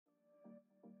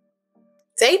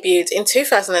Debuted in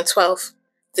 2012,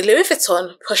 the Louis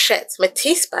Vuitton Pochette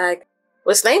Métis bag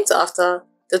was named after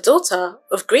the daughter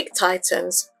of Greek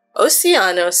titans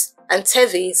Oceanus and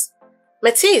Tethys.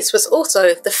 Métis was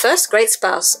also the first great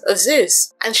spouse of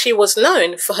Zeus, and she was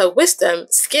known for her wisdom,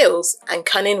 skills, and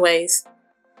cunning ways.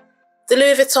 The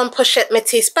Louis Vuitton Pochette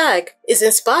Métis bag is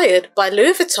inspired by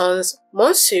Louis Vuitton's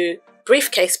Monceau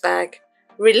briefcase bag,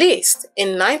 released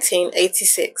in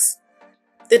 1986.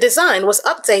 The design was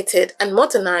updated and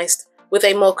modernized with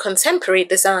a more contemporary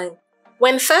design.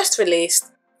 When first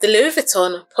released, the Louis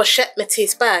Vuitton Pochette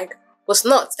Métis bag was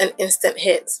not an instant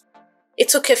hit. It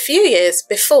took a few years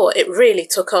before it really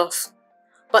took off.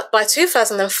 But by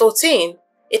 2014,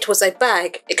 it was a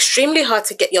bag extremely hard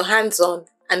to get your hands on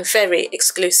and very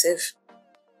exclusive.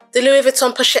 The Louis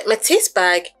Vuitton Pochette Métis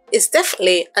bag is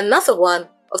definitely another one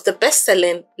of the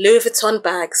best-selling Louis Vuitton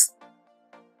bags.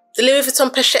 The Louis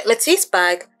Vuitton Pochette Métis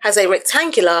bag has a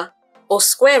rectangular or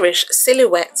squarish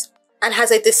silhouette and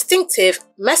has a distinctive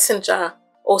messenger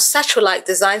or satchel-like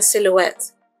design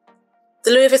silhouette.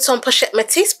 The Louis Vuitton Pochette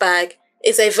Métis bag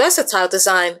is a versatile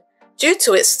design due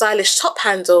to its stylish top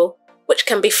handle, which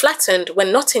can be flattened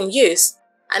when not in use,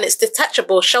 and its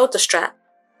detachable shoulder strap,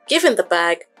 giving the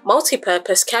bag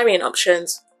multi-purpose carrying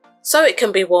options, so it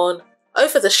can be worn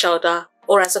over the shoulder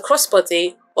or as a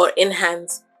crossbody or in hand.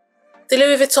 The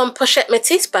Louis Vuitton Pochette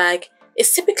Métis bag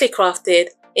is typically crafted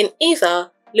in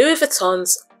either Louis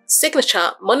Vuitton's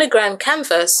signature monogram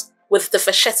canvas with the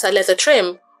vachetta leather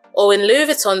trim or in Louis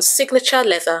Vuitton's signature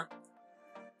leather.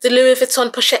 The Louis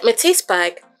Vuitton Pochette Métis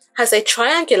bag has a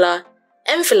triangular,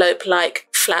 envelope-like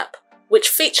flap which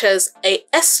features a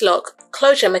S-lock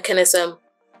closure mechanism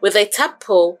with a tab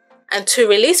pull and two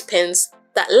release pins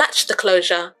that latch the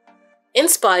closure,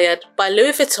 inspired by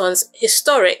Louis Vuitton's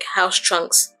historic house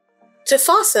trunks. To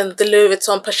fasten the Louis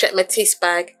Vuitton Pochette Métis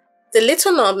bag, the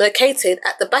little knob located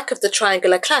at the back of the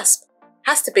triangular clasp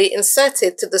has to be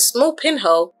inserted to the small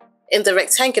pinhole in the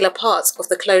rectangular part of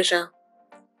the closure.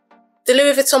 The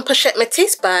Louis Vuitton Pochette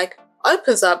Métis bag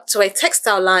opens up to a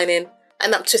textile lining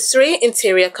and up to 3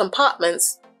 interior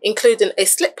compartments, including a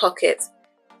slip pocket,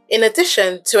 in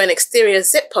addition to an exterior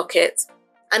zip pocket,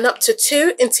 and up to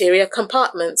 2 interior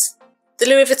compartments. The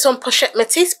Louis Vuitton Pochette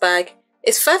Métis bag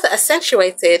is further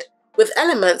accentuated with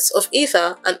elements of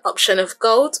either an option of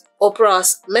gold or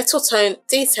brass metal tone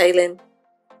detailing,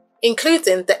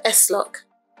 including the S-lock.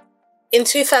 In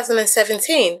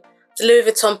 2017, the Louis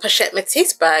Vuitton Pochette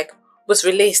Métis bag was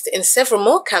released in several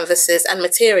more canvases and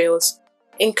materials,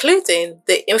 including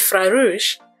the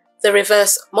infrarouge, the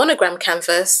reverse monogram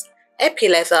canvas,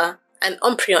 epi-leather, and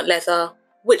empreinte leather,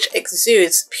 which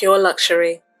exudes pure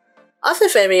luxury. Other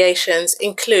variations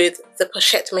include the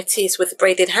Pochette Métis with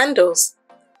braided handles.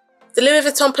 The Louis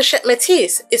Vuitton Pochette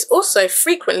Métis is also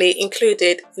frequently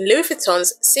included in Louis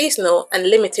Vuitton's seasonal and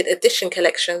limited edition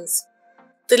collections.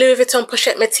 The Louis Vuitton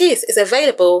Pochette Métis is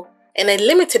available in a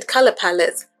limited colour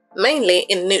palette, mainly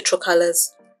in neutral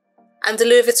colours. And the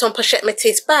Louis Vuitton Pochette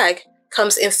Métis bag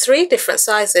comes in 3 different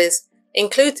sizes,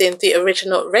 including the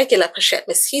original regular Pochette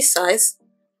Métis size,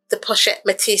 the Pochette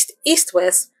Métis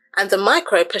East-West, and the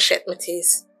Micro Pochette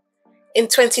Métis. In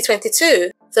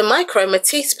 2022, the Micro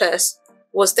Métis purse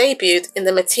was debuted in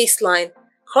the Métis line,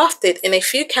 crafted in a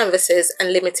few canvases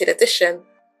and limited edition.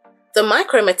 The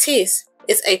Micro Métis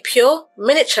is a pure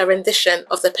miniature rendition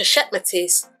of the Pochette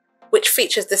Métis, which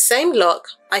features the same lock,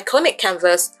 iconic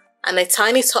canvas, and a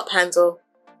tiny top handle.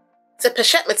 The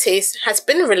Pochette Métis has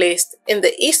been released in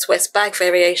the East-West bag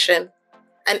variation,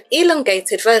 an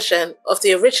elongated version of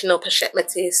the original Pochette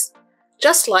Métis.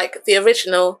 Just like the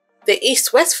original, the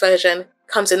East-West version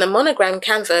comes in a monogram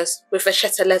canvas with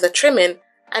vachetta leather trimming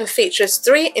and features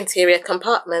 3 interior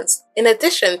compartments, in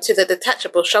addition to the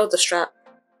detachable shoulder strap.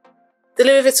 The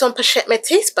Louis Vuitton Pochette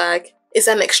Métis bag is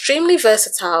an extremely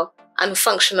versatile and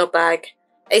functional bag,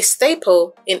 a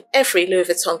staple in every Louis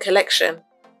Vuitton collection.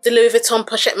 The Louis Vuitton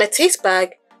Pochette Métis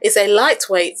bag is a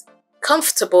lightweight,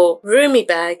 comfortable, roomy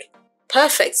bag,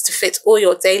 perfect to fit all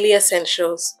your daily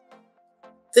essentials.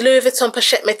 The Louis Vuitton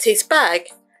Pochette Métis bag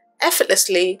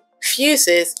effortlessly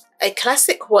fuses a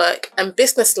classic work and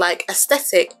business-like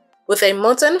aesthetic with a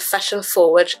modern,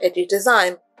 fashion-forward, edgy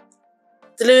design.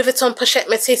 The Louis Vuitton Pochette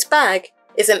Métis bag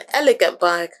is an elegant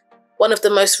bag, one of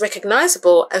the most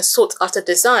recognizable and sought-after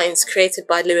designs created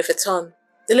by Louis Vuitton.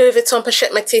 The Louis Vuitton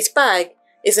Pochette Métis bag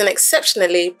is an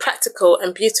exceptionally practical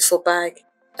and beautiful bag,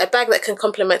 a bag that can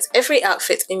complement every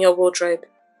outfit in your wardrobe.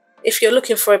 If you're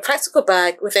looking for a practical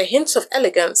bag with a hint of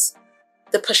elegance,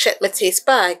 the Pochette Métis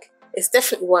bag is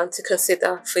definitely one to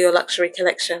consider for your luxury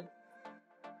collection.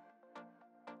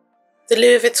 The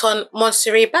Louis Vuitton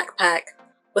Monceau backpack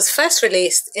was first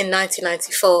released in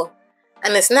 1994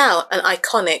 and is now an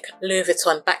iconic Louis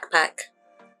Vuitton backpack.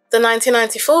 The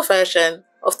 1994 version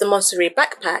of the Montsouris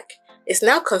backpack is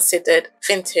now considered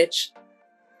vintage.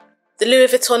 The Louis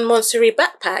Vuitton Montsouris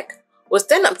backpack was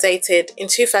then updated in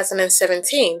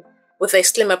 2017 with a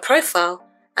slimmer profile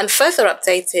and further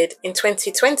updated in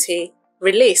 2020,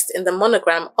 released in the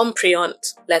monogram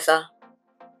Empreinte leather.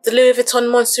 The Louis Vuitton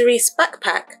Montsouris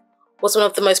backpack was one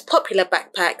of the most popular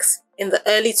backpacks in the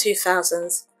early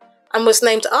 2000s and was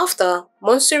named after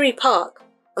Montsouris Park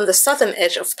on the southern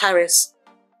edge of Paris,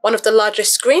 one of the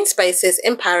largest green spaces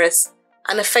in Paris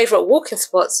and a favourite walking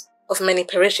spot of many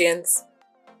Parisians.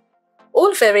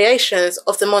 All variations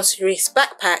of the Montsouris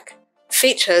backpack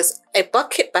features a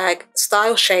bucket bag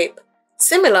style shape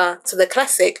similar to the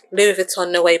classic Louis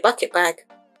Vuitton Noé bucket bag.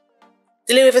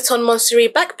 The Louis Vuitton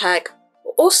Montsouris backpack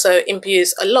also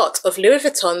imbues a lot of Louis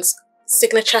Vuitton's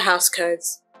signature house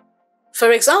codes.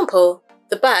 For example,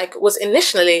 the bag was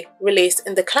initially released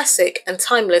in the classic and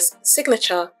timeless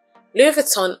signature Louis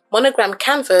Vuitton monogram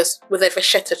canvas with a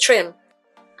vachetta trim,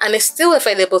 and is still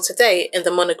available today in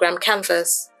the monogram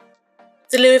canvas.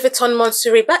 The Louis Vuitton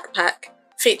Montsouris backpack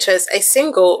features a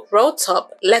single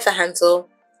roll-top leather handle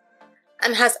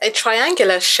and has a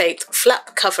triangular-shaped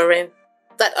flap covering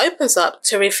that opens up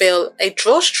to reveal a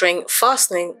drawstring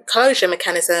fastening closure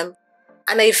mechanism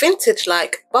and a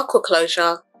vintage-like buckle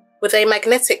closure with a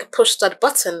magnetic push-stud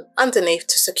button underneath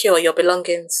to secure your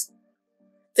belongings.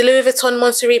 The Louis Vuitton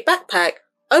Montsouris backpack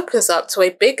opens up to a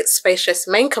big, spacious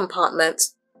main compartment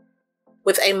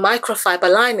with a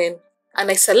microfiber lining and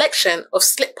a selection of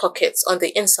slip pockets on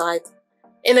the inside,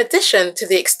 in addition to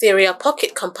the exterior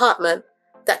pocket compartment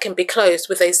that can be closed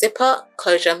with a zipper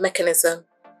closure mechanism.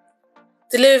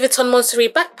 The Louis Vuitton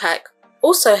Montsouris backpack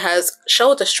also has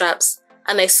shoulder straps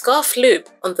and a scarf loop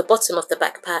on the bottom of the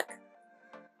backpack.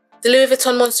 The Louis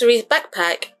Vuitton Montsouris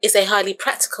backpack is a highly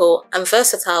practical and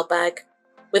versatile bag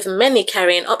with many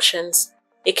carrying options.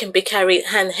 It can be carried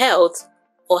handheld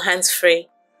or hands-free.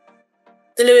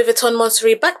 The Louis Vuitton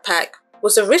Montsouris backpack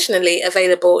was originally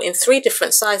available in 3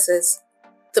 different sizes: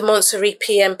 the Montsouris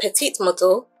PM Petite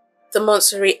model, the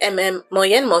Montsouris MM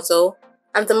Moyenne model,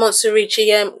 and the Montsouris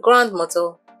GM Grand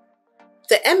model.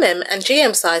 The MM and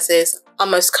GM sizes are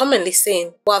most commonly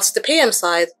seen, whilst the PM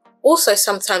size, also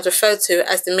sometimes referred to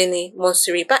as the mini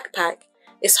Montsouris backpack,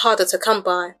 is harder to come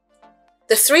by.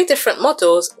 The 3 different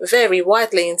models vary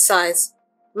widely in size,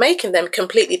 making them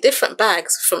completely different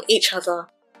bags from each other.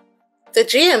 The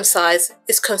GM size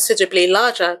is considerably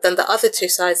larger than the other 2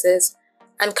 sizes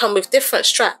and come with different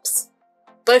straps.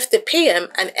 Both the PM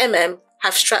and MM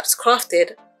have straps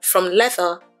crafted from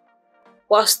leather,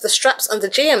 whilst the straps on the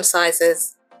GM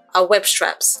sizes are web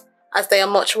straps, as they are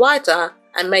much wider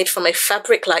and made from a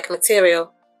fabric-like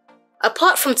material.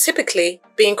 Apart from typically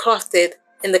being crafted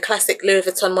in the classic Louis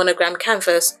Vuitton monogram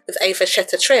canvas with a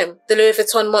vachetta trim, the Louis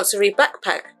Vuitton Montsouris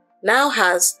backpack now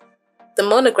has the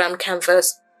monogram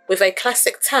canvas with a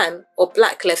classic tan or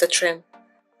black leather trim.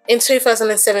 In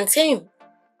 2017,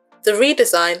 the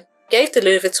redesign gave the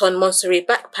Louis Vuitton Montsouris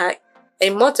backpack a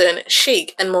modern,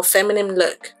 chic and more feminine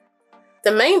look.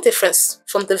 The main difference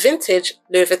from the vintage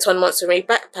Louis Vuitton Montsouris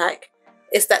backpack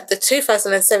is that the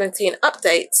 2017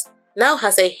 update now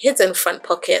has a hidden front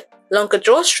pocket, longer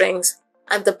drawstrings,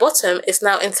 and the bottom is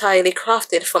now entirely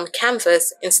crafted from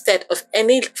canvas instead of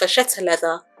any vachetta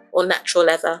leather or natural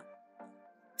leather.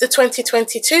 The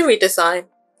 2022 redesign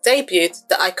debuted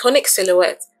the iconic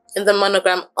silhouette in the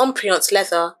monogram Empreinte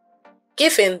leather,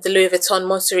 giving the Louis Vuitton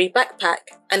Montsouris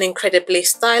backpack an incredibly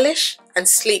stylish and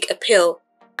sleek appeal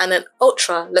and an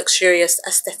ultra-luxurious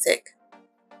aesthetic.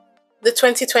 The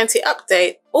 2020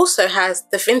 update also has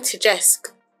the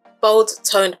vintage-esque,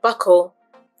 bold-toned buckle,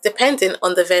 depending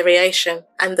on the variation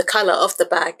and the colour of the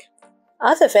bag.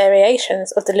 Other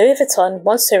variations of the Louis Vuitton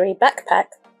Montsouris backpack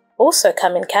also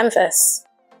come in canvas.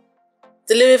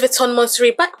 The Louis Vuitton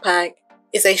Montsouris backpack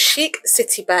is a chic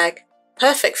city bag,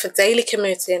 perfect for daily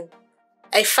commuting,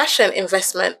 a fashion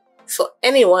investment for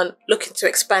anyone looking to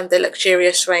expand their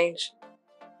luxurious range.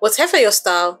 Whatever your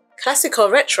style, classic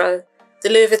or retro, the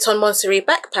Louis Vuitton Montsouris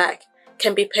backpack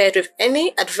can be paired with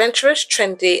any adventurous,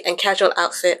 trendy and casual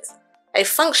outfit, a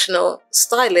functional,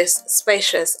 stylish,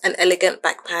 spacious and elegant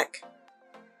backpack.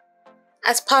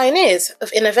 As pioneers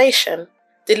of innovation,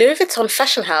 the Louis Vuitton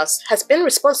fashion house has been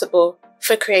responsible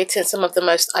for creating some of the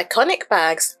most iconic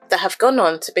bags that have gone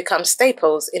on to become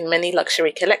staples in many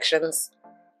luxury collections.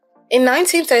 In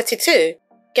 1932,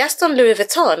 Gaston Louis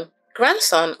Vuitton,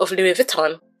 grandson of Louis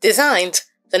Vuitton, designed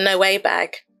the Noé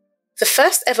bag, the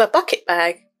first ever bucket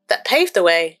bag that paved the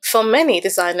way for many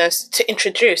designers to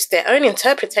introduce their own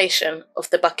interpretation of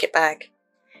the bucket bag.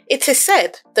 It is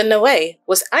said the Noé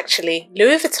was actually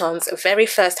Louis Vuitton's very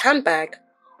first handbag,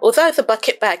 although the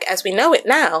bucket bag as we know it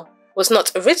now was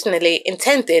not originally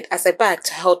intended as a bag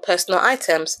to hold personal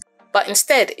items, but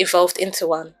instead evolved into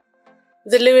one.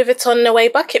 The Louis Vuitton Noé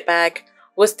bucket bag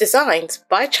was designed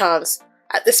by chance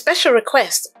at the special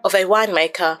request of a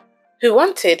winemaker who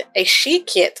wanted a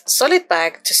chic yet solid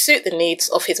bag to suit the needs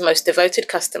of his most devoted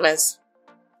customers.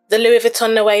 The Louis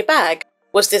Vuitton Noé bag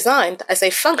was designed as a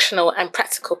functional and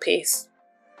practical piece.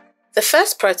 The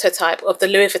first prototype of the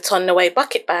Louis Vuitton Noé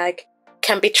bucket bag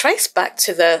can be traced back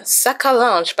to the sac à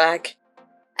linge bag,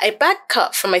 a bag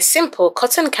cut from a simple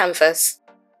cotton canvas.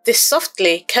 This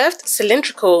softly curved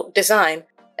cylindrical design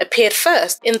appeared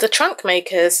first in the trunk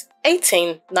maker's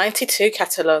 1892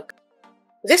 catalogue.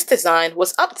 This design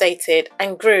was updated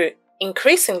and grew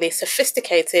increasingly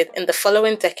sophisticated in the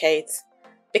following decades,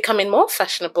 becoming more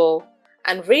fashionable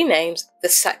and renamed the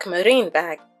sac marine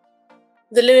bag.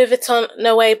 The Louis Vuitton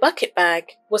Noé bucket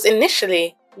bag was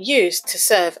initially used to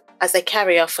serve as a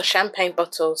carrier for champagne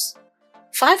bottles.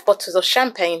 5 bottles of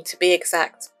champagne to be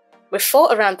exact, with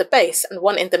 4 around the base and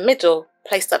 1 in the middle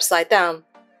placed upside down,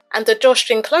 and the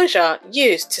drawstring closure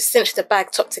used to cinch the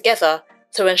bag top together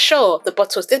to ensure the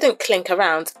bottles didn't clink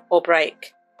around or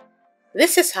break.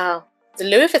 This is how the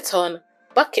Louis Vuitton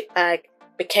bucket bag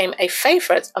became a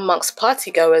favourite amongst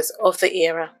partygoers of the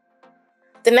era.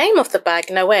 The name of the bag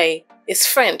Noé is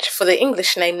French for the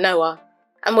English name Noah,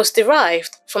 and was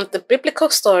derived from the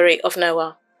biblical story of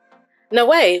Noah.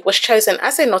 Noé was chosen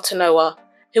as a nod to Noah,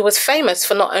 who was famous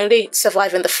for not only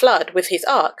surviving the flood with his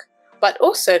ark, but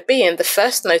also being the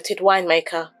first noted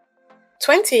winemaker.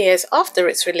 20 years after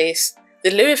its release, the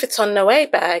Louis Vuitton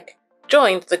Noé bag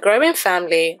joined the growing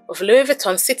family of Louis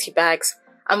Vuitton city bags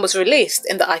and was released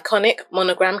in the iconic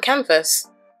monogram canvas.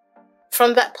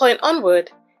 From that point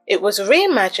onward, it was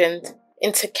reimagined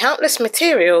into countless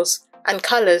materials and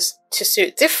colours to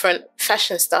suit different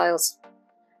fashion styles.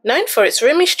 Known for its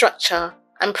roomy structure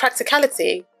and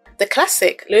practicality, the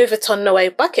classic Louis Vuitton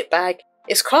Noé bucket bag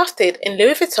is crafted in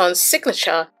Louis Vuitton's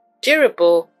signature,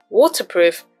 durable,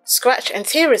 waterproof, scratch and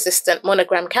tear resistant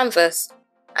monogram canvas,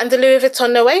 and the Louis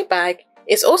Vuitton Noé bag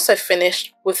is also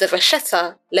finished with the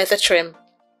vachetta leather trim.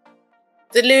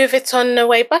 The Louis Vuitton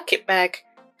Noé bucket bag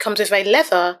comes with a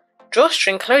leather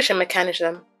drawstring closure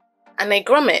mechanism and a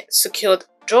grommet secured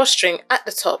drawstring at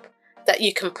the top that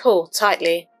you can pull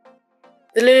tightly.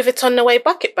 The Louis Vuitton Noé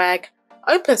bucket bag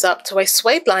opens up to a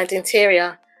suede-lined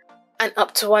interior and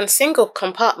up to one single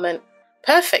compartment,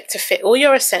 perfect to fit all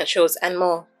your essentials and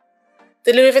more.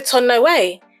 The Louis Vuitton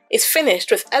Noé is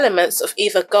finished with elements of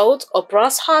either gold or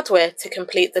brass hardware to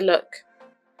complete the look.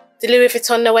 The Louis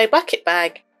Vuitton Noé bucket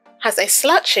bag has a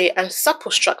slouchy and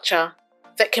supple structure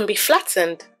that can be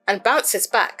flattened and bounces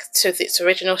back to its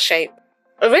original shape.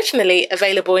 Originally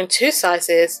available in 2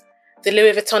 sizes, the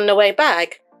Louis Vuitton Noé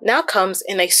bag now comes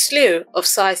in a slew of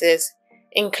sizes,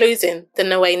 including the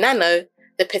Noé Nano,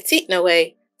 the Petite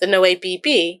Noé, the Noé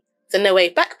BB, the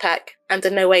Noé Backpack and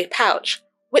the Noé Pouch,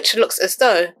 which looks as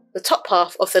though the top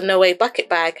half of the Noé bucket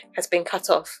bag has been cut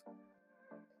off.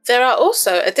 There are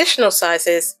also additional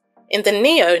sizes in the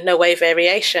Neo Noé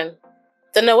variation.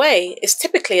 The Noé is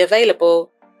typically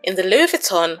available in the Louis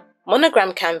Vuitton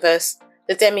monogram canvas,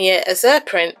 the damier azur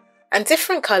print, and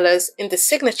different colours in the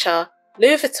signature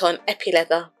Louis Vuitton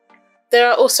epi-leather. There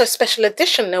are also special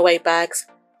edition Noé bags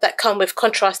that come with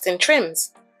contrasting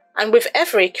trims, and with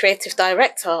every creative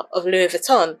director of Louis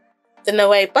Vuitton, the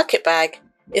Noé bucket bag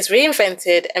is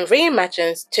reinvented and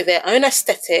reimagined to their own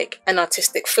aesthetic and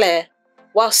artistic flair,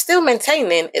 while still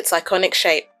maintaining its iconic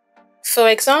shape. For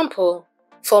example,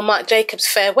 for Marc Jacobs'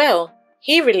 farewell,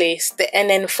 he released the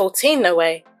NN14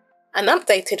 Noé, an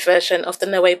updated version of the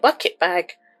Noé bucket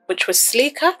bag, which was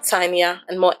sleeker, tinier,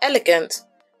 and more elegant,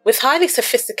 with highly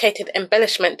sophisticated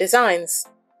embellishment designs.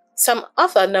 Some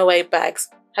other Noé bags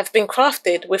have been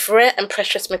crafted with rare and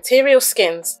precious material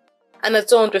skins and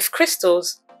adorned with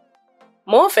crystals.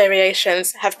 More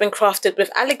variations have been crafted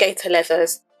with alligator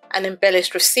leathers and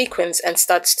embellished with sequins and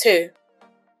studs too.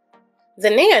 The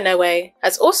Neo Noé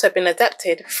has also been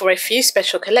adapted for a few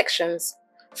special collections.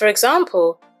 For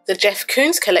example, the Jeff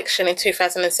Koons collection in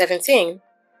 2017,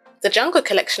 the Jungle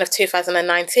collection of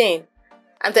 2019,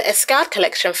 and the Escade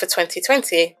collection for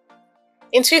 2020.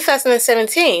 In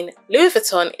 2017, Louis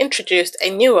Vuitton introduced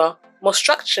a newer, more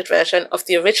structured version of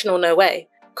the original Noé,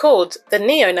 called the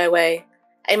Neo Noé,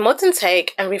 a modern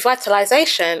take and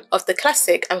revitalization of the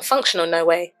classic and functional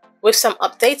Noé, with some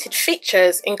updated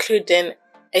features including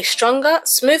a stronger,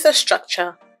 smoother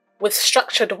structure with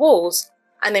structured walls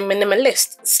and a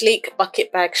minimalist, sleek bucket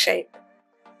bag shape.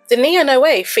 The Neo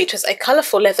Noé features a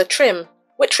colourful leather trim,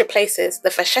 which replaces the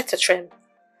vachetta trim.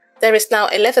 There is now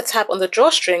a leather tab on the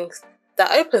drawstrings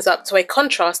that opens up to a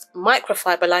contrast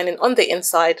microfiber lining on the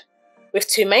inside, with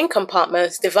two main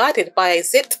compartments divided by a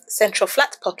zipped central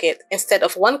flat pocket instead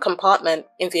of one compartment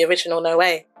in the original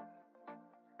Noé.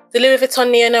 The Louis Vuitton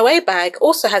Neo Noé bag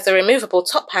also has a removable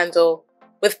top handle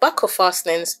with buckle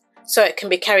fastenings, so it can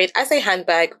be carried as a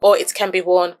handbag or it can be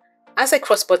worn as a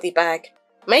crossbody bag,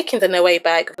 making the Noé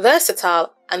bag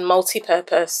versatile and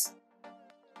multi-purpose.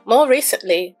 More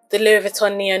recently, the Louis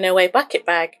Vuitton Neo Noé bucket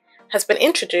bag has been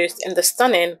introduced in the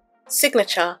stunning,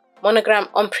 signature, monogram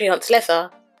empreinte leather.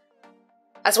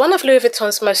 As one of Louis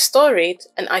Vuitton's most storied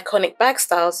and iconic bag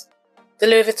styles, the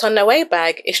Louis Vuitton Noé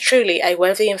bag is truly a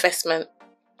worthy investment.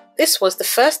 This was the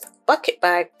first bucket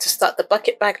bag to start the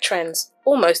bucket bag trends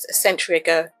almost a century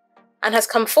ago, and has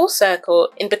come full circle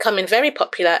in becoming very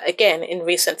popular again in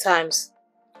recent times.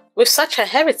 With such a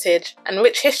heritage and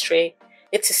rich history,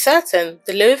 it is certain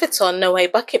the Louis Vuitton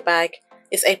Noé bucket bag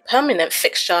is a permanent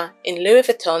fixture in Louis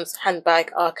Vuitton's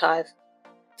handbag archive.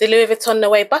 The Louis Vuitton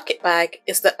Noé bucket bag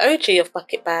is the OG of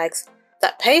bucket bags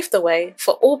that paved the way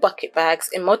for all bucket bags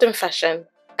in modern fashion,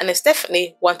 and is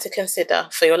definitely one to consider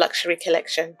for your luxury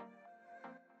collection.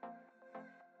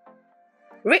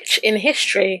 Rich in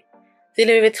history, the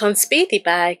Louis Vuitton Speedy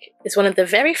bag is one of the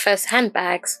very first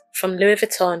handbags from Louis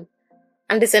Vuitton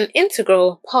and is an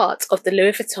integral part of the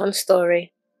Louis Vuitton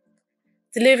story.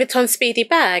 The Louis Vuitton Speedy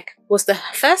bag was the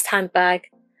first handbag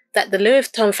that the Louis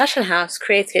Vuitton fashion house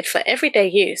created for everyday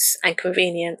use and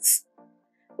convenience.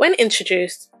 When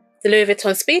introduced, the Louis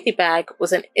Vuitton Speedy bag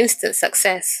was an instant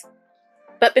success.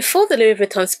 But before the Louis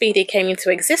Vuitton Speedy came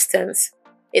into existence,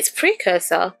 its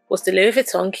precursor was the Louis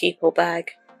Vuitton Keepall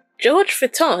bag. George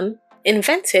Vuitton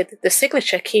invented the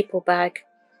signature Keepall bag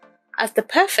as the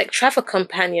perfect travel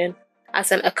companion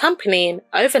as an accompanying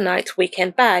overnight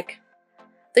weekend bag.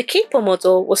 The Keepall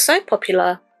model was so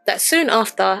popular that soon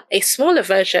after a smaller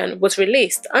version was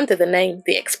released under the name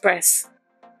the Express.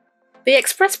 The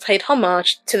Express paid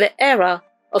homage to the era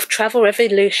of travel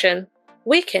revolution,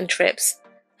 weekend trips,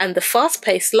 and the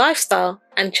fast-paced lifestyle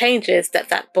and changes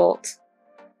that brought.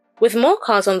 With more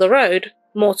cars on the road,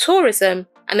 more tourism,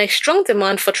 and a strong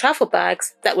demand for travel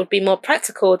bags that would be more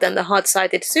practical than the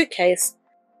hard-sided suitcase,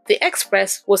 the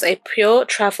Express was a pure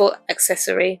travel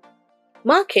accessory,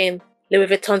 marking Louis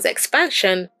Vuitton's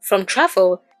expansion from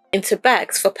travel into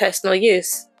bags for personal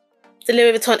use. The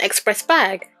Louis Vuitton Express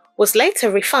bag was later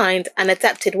refined and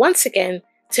adapted once again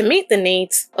to meet the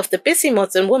needs of the busy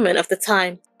modern woman of the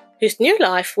time, whose new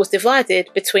life was divided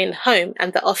between home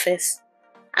and the office.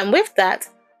 And with that,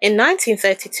 in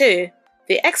 1932,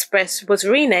 the Express was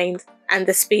renamed and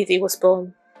the Speedy was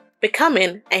born,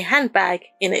 becoming a handbag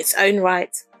in its own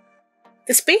right.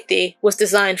 The Speedy was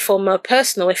designed for more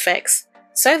personal effects,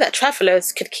 so that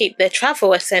travellers could keep their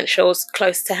travel essentials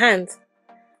close to hand.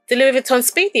 The Louis Vuitton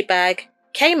Speedy bag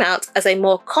came out as a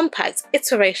more compact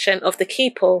iteration of the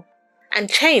Keepall and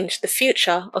changed the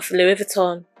future of Louis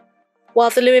Vuitton. While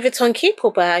the Louis Vuitton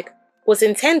Keepall bag was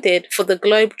intended for the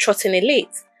globe-trotting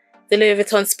elite, the Louis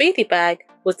Vuitton Speedy bag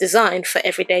was designed for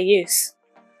everyday use.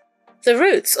 The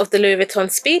roots of the Louis Vuitton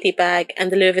Speedy bag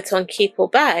and the Louis Vuitton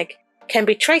Keepall bag can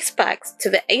be traced back to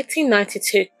the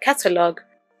 1892 catalogue,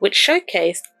 which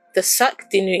showcased the sac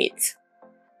de nuit,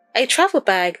 a travel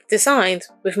bag designed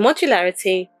with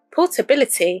modularity,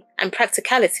 portability, and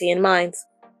practicality in mind.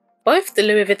 Both the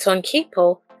Louis Vuitton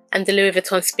Keepall and the Louis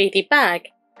Vuitton Speedy bag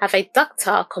have a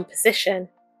ductile composition,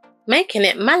 making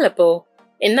it malleable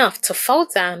enough to fold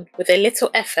down with a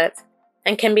little effort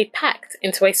and can be packed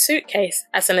into a suitcase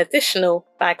as an additional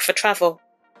bag for travel.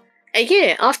 A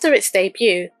year after its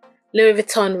debut, Louis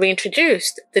Vuitton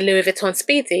reintroduced the Louis Vuitton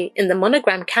Speedy in the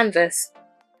monogram canvas,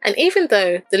 and even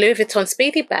though the Louis Vuitton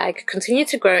Speedy bag continued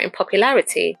to grow in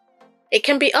popularity, it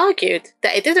can be argued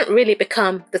that it didn't really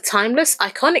become the timeless,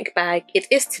 iconic bag it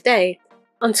is today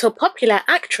until popular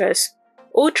actress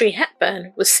Audrey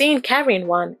Hepburn was seen carrying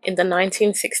one in the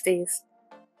 1960s.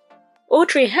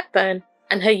 Audrey Hepburn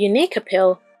and her unique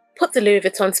appeal put the Louis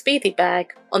Vuitton Speedy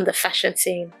bag on the fashion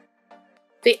scene.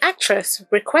 The actress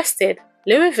requested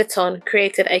Louis Vuitton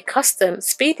created a custom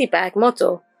Speedy bag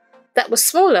model that was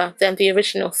smaller than the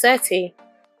original 30.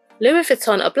 Louis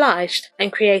Vuitton obliged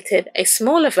and created a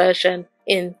smaller version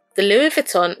in the Louis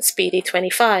Vuitton Speedy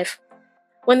 25.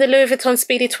 When the Louis Vuitton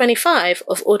Speedy 25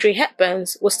 of Audrey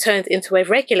Hepburn's was turned into a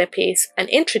regular piece and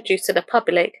introduced to the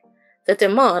public, the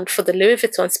demand for the Louis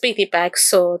Vuitton Speedy bag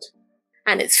soared,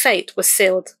 and its fate was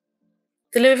sealed.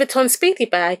 The Louis Vuitton Speedy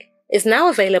bag is now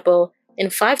available in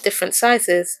 5 different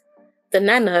sizes: the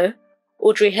Nano,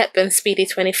 Audrey Hepburn Speedy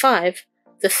 25,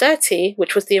 the 30,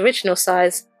 which was the original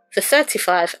size, the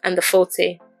 35 and the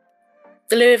 40.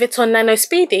 The Louis Vuitton Nano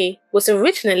Speedy was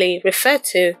originally referred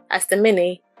to as the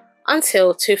Mini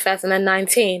until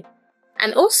 2019,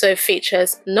 and also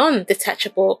features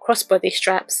non-detachable crossbody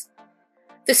straps.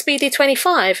 The Speedy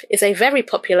 25 is a very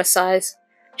popular size,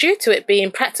 due to it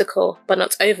being practical but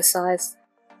not oversized.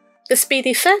 The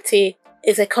Speedy 30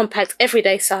 is a compact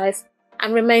everyday size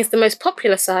and remains the most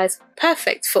popular size,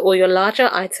 perfect for all your larger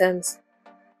items.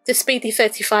 The Speedy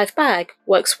 35 bag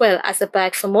works well as a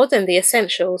bag for more than the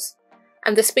essentials,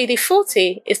 and the Speedy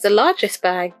 40 is the largest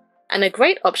bag and a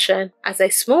great option as a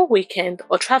small weekend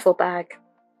or travel bag.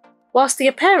 Whilst the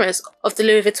appearance of the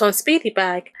Louis Vuitton Speedy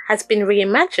bag has been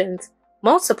reimagined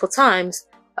multiple times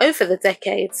over the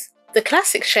decades, the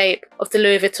classic shape of the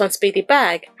Louis Vuitton Speedy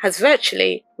bag has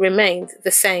virtually remained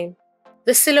the same.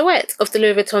 The silhouette of the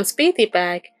Louis Vuitton Speedy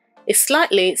bag is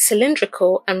slightly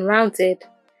cylindrical and rounded,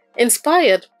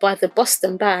 inspired by the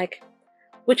Boston bag,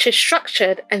 which is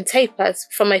structured and tapers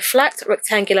from a flat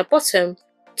rectangular bottom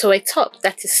to a top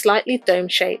that is slightly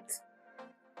dome-shaped.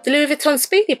 The Louis Vuitton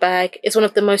Speedy bag is one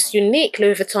of the most unique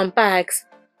Louis Vuitton bags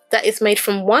that is made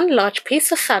from one large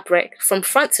piece of fabric from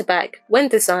front to back when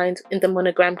designed in the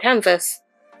monogram canvas.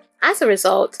 As a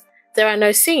result, there are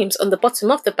no seams on the bottom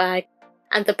of the bag,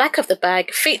 and the back of the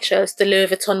bag features the Louis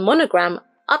Vuitton monogram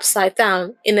upside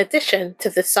down in addition to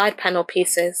the side panel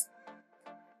pieces.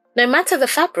 No matter the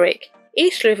fabric,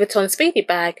 each Louis Vuitton Speedy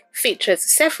bag features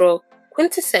several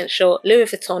quintessential Louis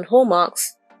Vuitton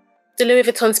hallmarks. The Louis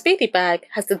Vuitton Speedy bag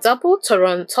has the double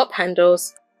Toron top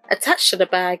handles attached to the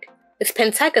bag with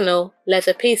pentagonal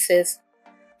leather pieces.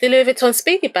 The Louis Vuitton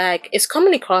Speedy bag is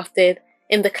commonly crafted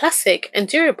in the classic and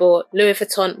durable Louis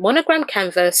Vuitton monogram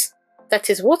canvas that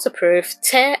is waterproof,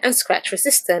 tear and scratch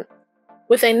resistant,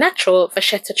 with a natural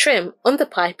vachetta trim on the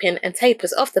piping and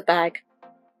tapers of the bag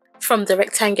from the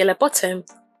rectangular bottom,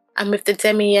 and with the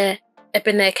damier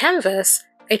ebonite canvas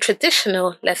a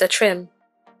traditional leather trim.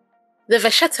 The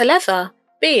vachetta leather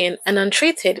being an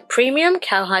untreated premium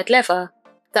cowhide leather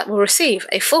that will receive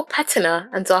a full patina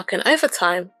and darken over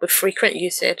time with frequent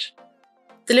usage.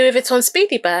 The Louis Vuitton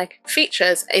Speedy bag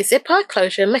features a zipper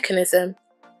closure mechanism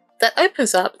that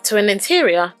opens up to an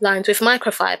interior lined with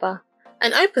microfiber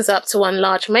and opens up to one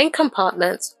large main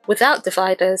compartment without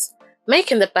dividers,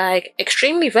 making the bag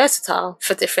extremely versatile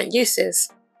for different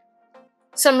uses.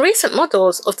 Some recent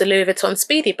models of the Louis Vuitton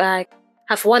Speedy bag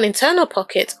have one internal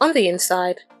pocket on the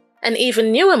inside, and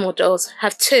even newer models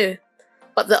have two,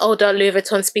 but the older Louis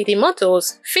Vuitton Speedy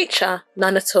models feature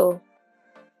none at all.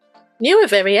 Newer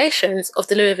variations of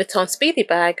the Louis Vuitton Speedy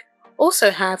bag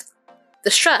also have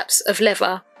the straps of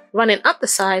leather running up the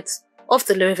sides of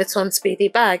the Louis Vuitton Speedy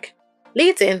bag,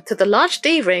 leading to the large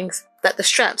D-rings that the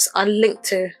straps are linked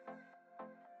to.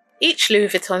 Each Louis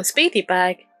Vuitton Speedy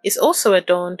bag is also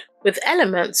adorned with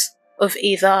elements of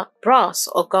either brass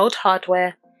or gold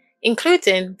hardware,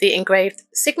 including the engraved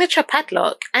signature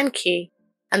padlock and key,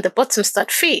 and the bottom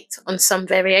stud feet on some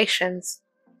variations.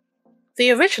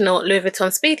 The original Louis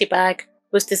Vuitton Speedy bag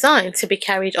was designed to be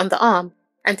carried on the arm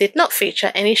and did not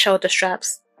feature any shoulder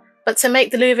straps, but to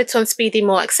make the Louis Vuitton Speedy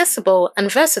more accessible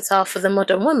and versatile for the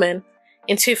modern woman,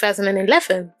 in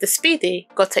 2011 the Speedy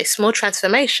got a small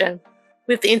transformation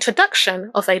with the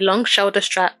introduction of a long shoulder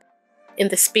strap in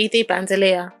the Speedy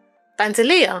bandolier.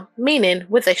 Bandolier meaning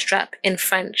with a strap in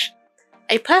French.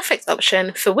 A perfect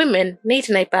option for women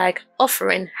needing a bag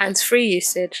offering hands-free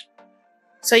usage.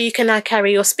 So you can now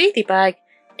carry your Speedy bag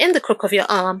in the crook of your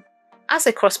arm, as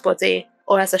a crossbody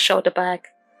or as a shoulder bag.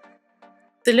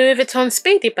 The Louis Vuitton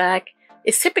Speedy bag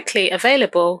is typically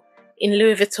available in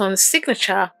Louis Vuitton's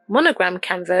signature monogram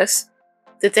canvas,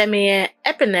 the damier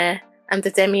ebonite and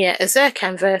the damier azur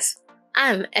canvas,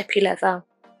 and epi leather.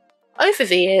 Over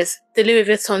the years, the Louis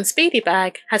Vuitton Speedy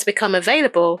bag has become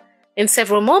available in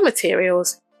several more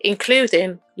materials,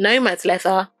 including nomad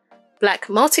leather, black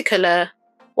multicolor,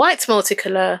 white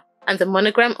multicolor, and the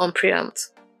monogram empreinte.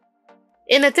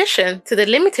 In addition to the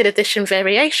limited edition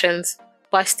variations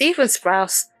by Steven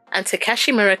Sprouse and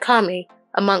Takashi Murakami,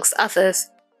 amongst others,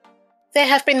 there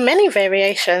have been many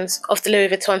variations of the Louis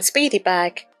Vuitton Speedy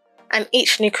bag, and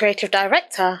each new creative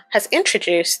director has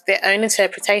introduced their own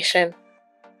interpretation.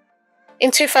 In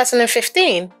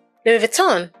 2015, Louis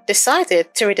Vuitton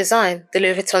decided to redesign the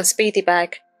Louis Vuitton Speedy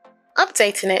bag,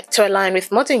 updating it to align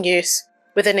with modern use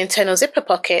with an internal zipper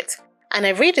pocket and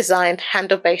a redesigned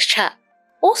handle-based chap.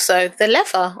 Also, the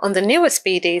leather on the newer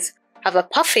Speedies have a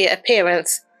puffier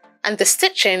appearance, and the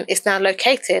stitching is now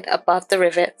located above the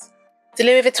rivet. The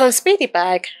Louis Vuitton Speedy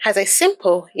bag has a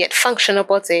simple yet functional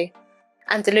body,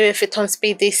 and the Louis Vuitton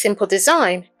Speedy simple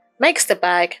design makes the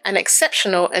bag an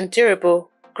exceptional and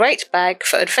durable great bag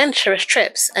for adventurous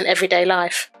trips and everyday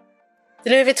life. The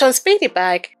Louis Vuitton Speedy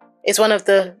bag is one of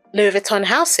the Louis Vuitton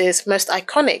house's most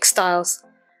iconic styles.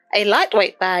 A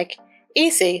lightweight bag,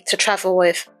 easy to travel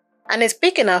with, and is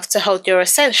big enough to hold your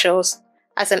essentials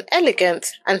as an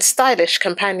elegant and stylish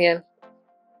companion.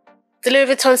 The Louis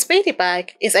Vuitton Speedy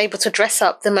bag is able to dress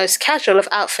up the most casual of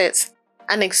outfits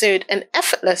and exude an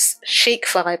effortless, chic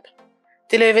vibe.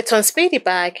 The Louis Vuitton Speedy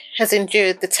bag has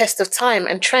endured the test of time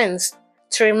and trends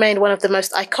to remain one of the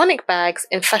most iconic bags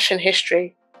in fashion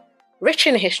history. Rich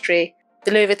in history,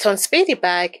 the Louis Vuitton Speedy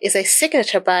bag is a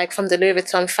signature bag from the Louis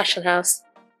Vuitton fashion house.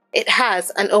 It has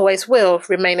and always will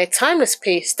remain a timeless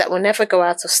piece that will never go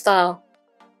out of style.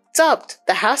 Dubbed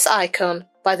the house icon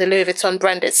by the Louis Vuitton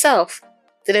brand itself,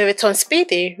 the Louis Vuitton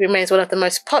Speedy remains one of the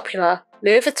most popular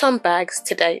Louis Vuitton bags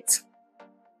to date.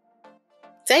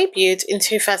 Debuted in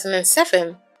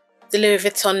 2007, the Louis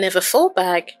Vuitton Never Fall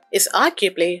bag is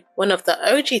arguably one of the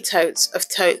OG totes of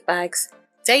tote bags,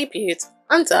 debuted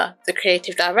under the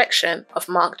creative direction of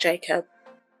Marc Jacob.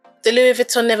 The Louis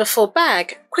Vuitton Never Fall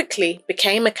bag quickly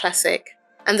became a classic,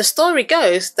 and the story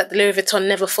goes that the Louis Vuitton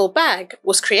Never Fall bag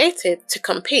was created to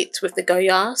compete with the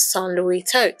Goyard Saint Louis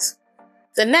tote.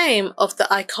 The name of the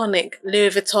iconic Louis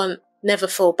Vuitton Never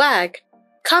Fall bag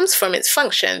comes from its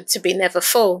function to be never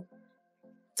full.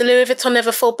 The Louis Vuitton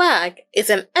Never Fall bag is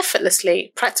an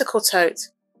effortlessly practical tote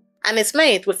and is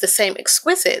made with the same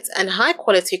exquisite and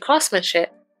high-quality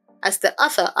craftsmanship as the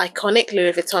other iconic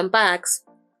Louis Vuitton bags.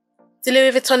 The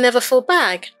Louis Vuitton Never Fall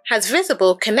bag has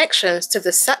visible connections to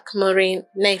the Sac Marine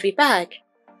navy bag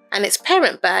and its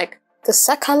parent bag, the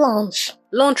Sac à Linge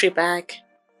laundry bag.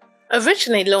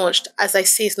 Originally launched as a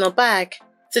seasonal bag,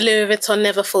 the Louis Vuitton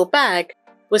Never Fall bag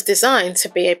was designed to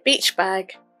be a beach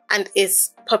bag, and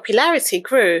its popularity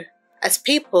grew as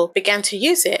people began to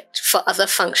use it for other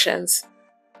functions.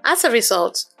 As a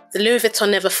result, the Louis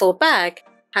Vuitton Never Fall bag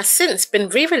has since been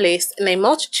re-released in a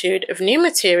multitude of new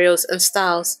materials and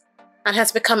styles, and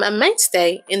has become a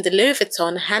mainstay in the Louis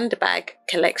Vuitton handbag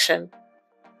collection.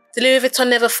 The Louis Vuitton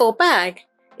Never Fall bag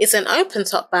is an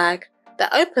open-top bag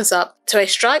that opens up to a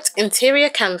striped interior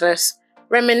canvas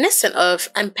reminiscent of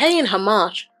and paying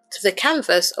homage to the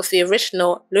canvas of the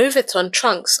original Louis Vuitton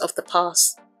trunks of the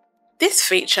past. This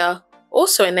feature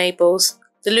also enables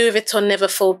the Louis Vuitton Never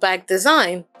Fall bag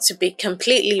design to be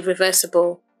completely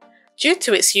reversible. Due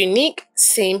to its unique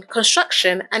seam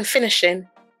construction and finishing,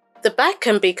 the bag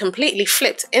can be completely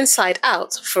flipped inside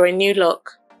out for a new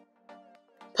look.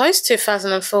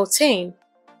 Post-2014,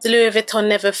 the Louis Vuitton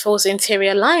Never Fall's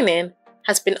interior lining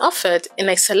has been offered in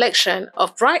a selection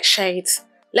of bright shades,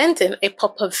 lending a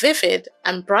pop of vivid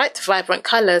and bright vibrant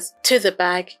colours to the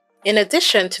bag, in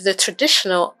addition to the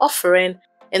traditional offering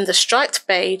in the striped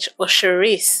beige or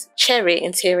cerise cherry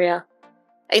interior.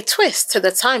 A twist to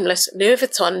the timeless Louis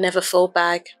Vuitton Never Fall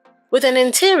bag. With an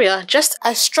interior just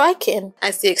as striking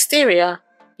as the exterior,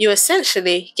 you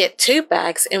essentially get two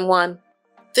bags in one.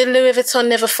 The Louis Vuitton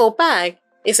Never Fall bag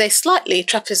is a slightly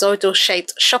trapezoidal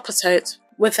shaped shopper tote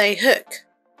with a hook.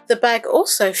 The bag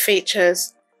also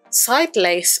features side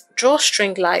lace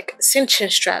drawstring-like cinching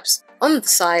straps on the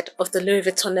side of the Louis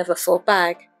Vuitton Never Fall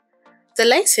bag. The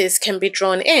laces can be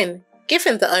drawn in,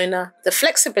 giving the owner the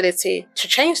flexibility to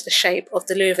change the shape of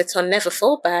the Louis Vuitton Never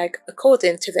Fall bag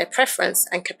according to their preference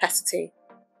and capacity.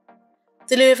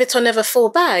 The Louis Vuitton Never Fall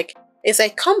bag is a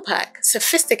compact,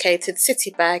 sophisticated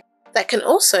city bag that can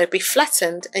also be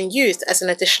flattened and used as an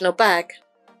additional bag.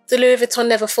 The Louis Vuitton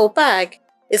Never Fall bag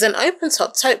is an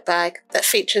open-top tote bag that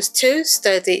features two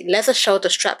sturdy leather shoulder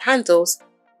strap handles,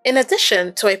 in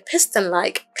addition to a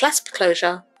piston-like clasp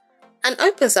closure, and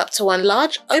opens up to one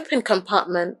large open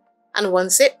compartment and one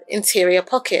zip interior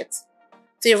pocket.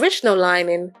 The original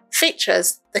lining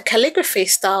features the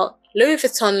calligraphy-style Louis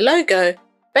Vuitton logo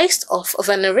based off of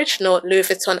an original Louis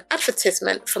Vuitton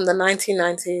advertisement from the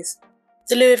 1990s.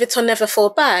 The Louis Vuitton Never Fall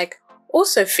bag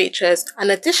also features an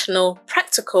additional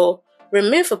practical,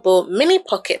 removable mini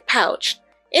pocket pouch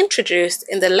introduced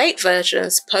in the late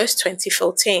versions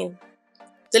post-2014.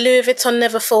 The Louis Vuitton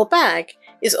Never Fall bag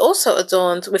is also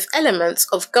adorned with elements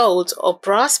of gold or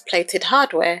brass-plated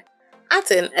hardware,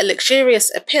 adding a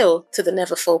luxurious appeal to the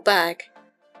Never Fall bag.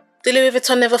 The Louis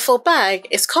Vuitton Never Fall bag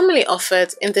is commonly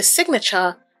offered in the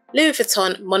signature Louis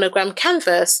Vuitton monogram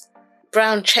canvas,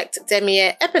 brown checked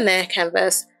damier ebonnaire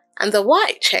canvas, and the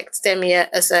white checked damier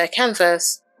azur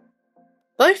canvas.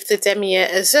 Both the damier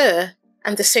azur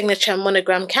and the signature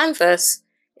monogram canvas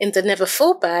in the Never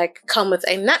Fall bag come with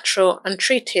a natural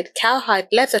untreated cowhide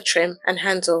leather trim and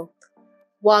handle,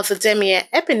 while the damier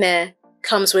ebonnaire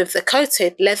comes with the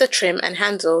coated leather trim and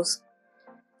handles.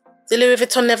 The Louis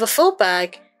Vuitton Never Fall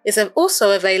bag is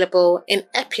also available in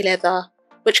epi-leather,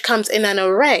 which comes in an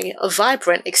array of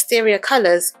vibrant exterior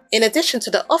colours in addition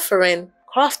to the offering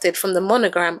crafted from the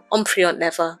monogram Empreinte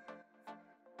leather.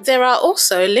 There are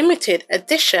also limited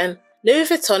edition Louis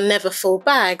Vuitton Neverfull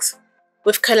bags,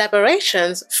 with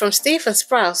collaborations from Stephen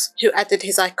Sprouse, who added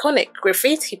his iconic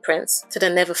graffiti prints to the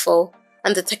Neverfull,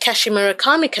 and the Takashi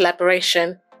Murakami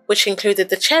collaboration, which included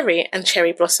the cherry and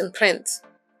cherry blossom print.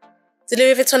 The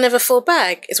Louis Vuitton Neverfull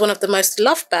bag is one of the most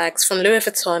loved bags from Louis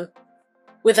Vuitton,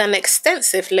 with an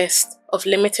extensive list of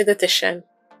limited edition.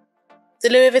 The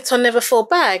Louis Vuitton Neverfull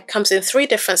bag comes in 3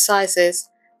 different sizes: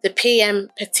 the PM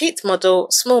Petite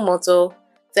model, small model,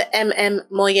 the MM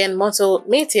Moyenne model,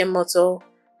 medium model,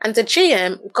 and the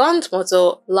GM Grande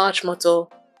model, large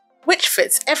model, which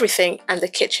fits everything and the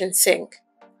kitchen sink.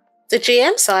 The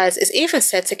GM size is even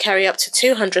said to carry up to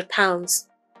 £200.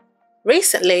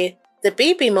 Recently, the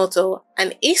BB model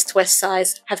and East-West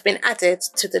size have been added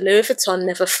to the Louis Vuitton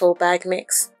Neverfull bag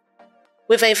mix.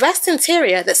 With a vast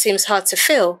interior that seems hard to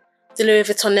fill, the Louis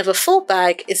Vuitton Neverfull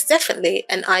bag is definitely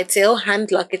an ideal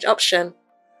hand luggage option.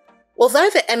 Although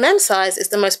the MM size is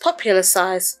the most popular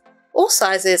size, all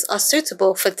sizes are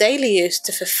suitable for daily use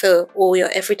to fulfill all your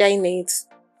everyday needs.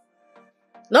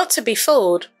 Not to be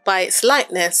fooled by its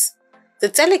lightness, the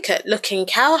delicate-looking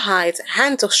cowhide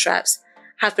handle straps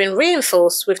have been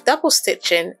reinforced with double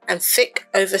stitching and thick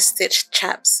over-stitched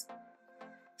chaps.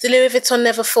 The Louis Vuitton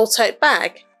Neverfull tote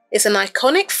bag is an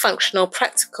iconic, functional,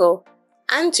 practical,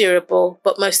 and durable,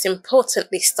 but most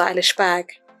importantly stylish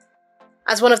bag.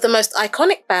 As one of the most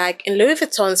iconic bags in Louis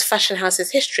Vuitton's fashion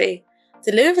house's history,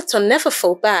 the Louis Vuitton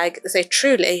Neverfull bag is a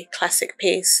truly classic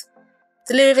piece.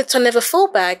 The Louis Vuitton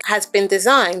Neverfull bag has been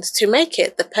designed to make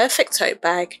it the perfect tote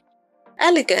bag.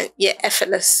 Elegant yet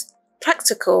effortless,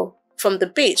 practical from the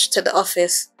beach to the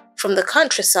office, from the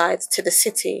countryside to the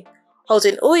city,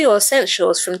 holding all your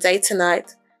essentials from day to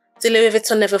night. The Louis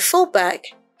Vuitton Neverfull bag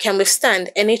can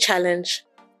withstand any challenge.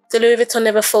 The Louis Vuitton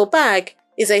Neverfull bag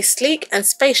is a sleek and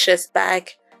spacious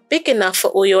bag, big enough for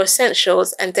all your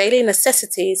essentials and daily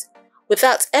necessities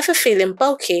without ever feeling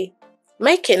bulky,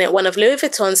 making it one of Louis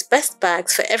Vuitton's best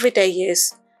bags for everyday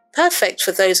use, perfect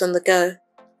for those on the go.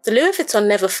 The Louis Vuitton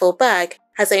Neverfull bag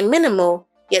has a minimal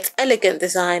yet elegant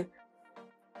design,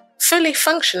 fully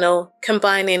functional,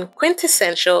 combining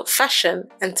quintessential fashion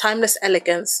and timeless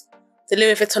elegance. The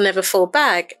Louis Vuitton Neverfull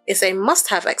bag is a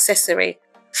must-have accessory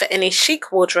for any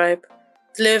chic wardrobe.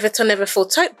 The Louis Vuitton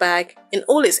Neverfull tote bag, in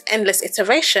all its endless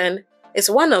iteration, is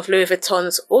one of Louis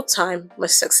Vuitton's all-time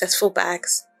most successful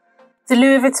bags. The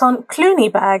Louis Vuitton Cluny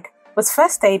bag was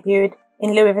first debuted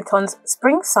in Louis Vuitton's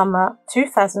Spring-Summer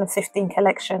 2015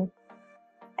 collection.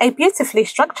 A beautifully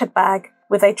structured bag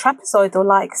with a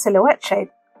trapezoidal-like silhouette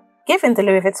shape, giving the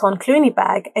Louis Vuitton Cluny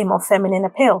bag a more feminine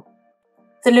appeal.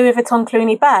 The Louis Vuitton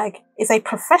Cluny bag is a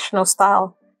professional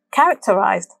style,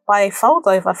 characterized by a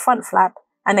fold-over front flap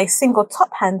and a single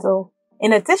top handle,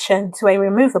 in addition to a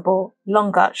removable,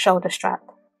 longer shoulder strap.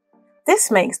 This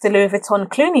makes the Louis Vuitton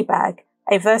Cluny bag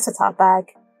a versatile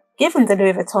bag, giving the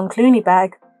Louis Vuitton Cluny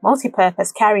bag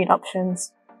multi-purpose carrying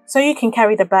options, so you can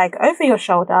carry the bag over your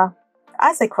shoulder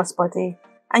as a crossbody,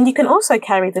 and you can also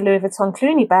carry the Louis Vuitton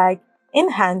Cluny bag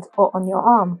in hand or on your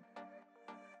arm.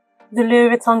 The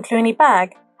Louis Vuitton Cluny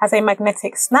bag has a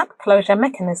magnetic snap closure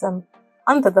mechanism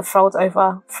under the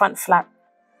fold-over front flap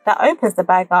that opens the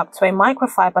bag up to a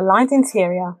microfiber-lined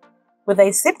interior with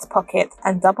a zipped pocket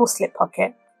and double slip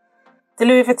pocket. The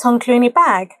Louis Vuitton Cluny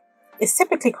bag is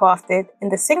typically crafted in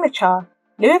the signature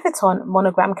Louis Vuitton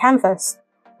monogram canvas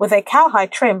with a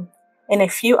cowhide trim in a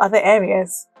few other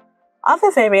areas.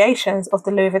 Other variations of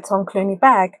the Louis Vuitton Cluny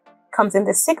bag comes in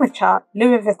the signature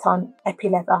Louis Vuitton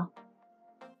epi-leather.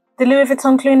 The Louis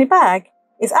Vuitton Cluny bag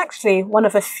is actually one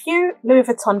of a few Louis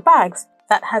Vuitton bags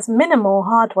that has minimal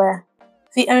hardware.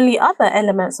 The only other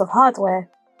elements of hardware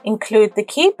include the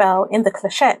key bell in the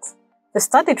clochette, the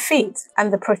studded feet,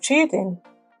 and the protruding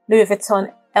Louis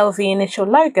Vuitton LV initial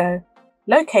logo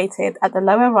located at the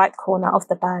lower right corner of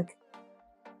the bag.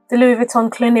 The Louis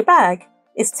Vuitton Cluny bag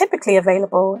is typically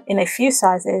available in a few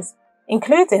sizes,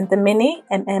 including the mini,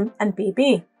 MM, and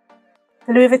BB.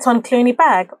 The Louis Vuitton Cluny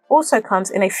bag also comes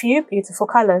in a few beautiful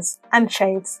colours and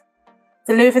shades.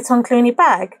 The Louis Vuitton Cluny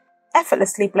bag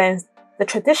effortlessly blends the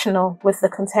traditional with the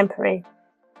contemporary.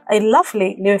 A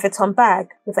lovely Louis Vuitton bag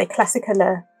with a classic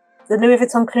allure. The Louis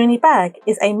Vuitton Cluny bag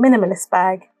is a minimalist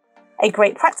bag, a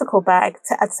great practical bag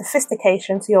to add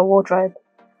sophistication to your wardrobe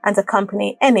and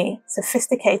accompany any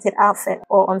sophisticated outfit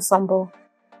or ensemble.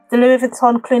 The Louis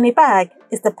Vuitton Cluny bag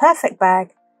is the perfect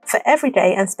bag for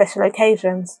everyday and special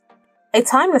occasions. A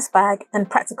timeless bag and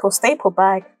practical staple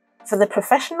bag for the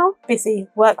professional, busy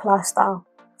work lifestyle.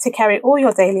 to carry all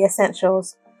your daily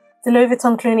essentials. The Louis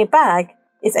Vuitton Cluny bag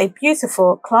is a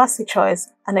beautiful, classy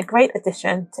choice and a great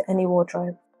addition to any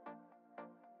wardrobe.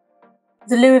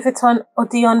 The Louis Vuitton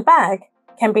Odeon bag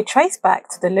can be traced back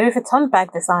to the Louis Vuitton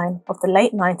bag design of the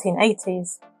late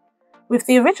 1980s, with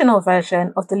the original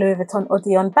version of the Louis Vuitton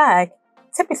Odeon bag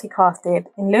typically crafted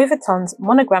in Louis Vuitton's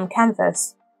monogram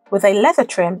canvas with a leather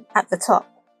trim at the top.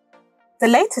 The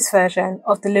latest version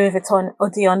of the Louis Vuitton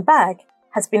Odeon bag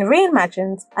has been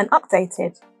reimagined and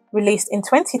updated, released in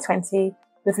 2020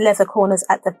 with leather corners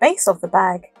at the base of the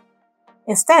bag,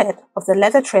 instead of the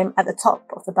leather trim at the top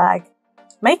of the bag,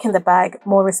 making the bag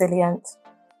more resilient.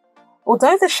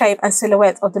 Although the shape and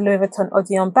silhouette of the Louis Vuitton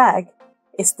Odeon bag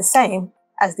is the same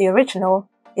as the original,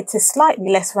 it is slightly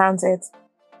less rounded.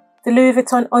 The Louis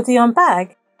Vuitton Odeon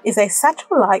bag is a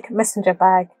satchel-like messenger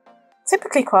bag,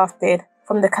 typically crafted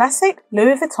from the classic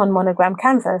Louis Vuitton monogram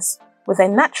canvas with a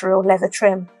natural leather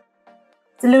trim.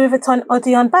 The Louis Vuitton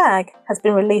Odeon bag has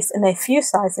been released in a few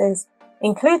sizes,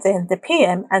 including the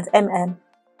PM and MM.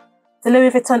 The Louis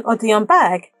Vuitton Odeon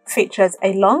bag features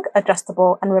a long,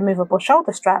 adjustable and removable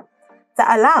shoulder strap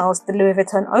that allows the Louis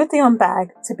Vuitton Odeon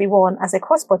bag to be worn as a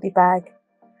crossbody bag,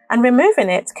 and removing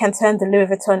it can turn the Louis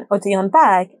Vuitton Odeon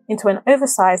bag into an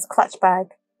oversized clutch bag.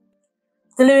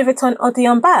 The Louis Vuitton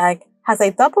Odeon bag has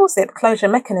a double zip closure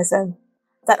mechanism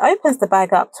that opens the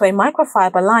bag up to a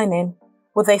microfiber lining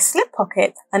with a slip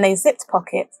pocket and a zipped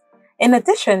pocket, in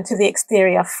addition to the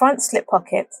exterior front slip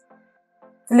pocket.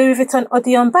 The Louis Vuitton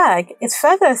Odeon bag is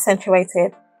further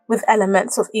accentuated with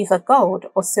elements of either gold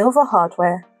or silver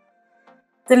hardware.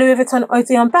 The Louis Vuitton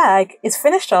Odeon bag is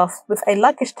finished off with a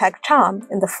luggage tag charm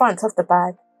in the front of the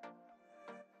bag.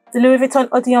 The Louis Vuitton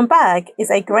Odeon bag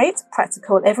is a great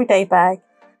practical everyday bag,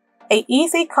 a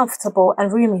easy, comfortable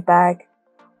and roomy bag,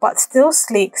 but still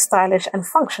sleek, stylish and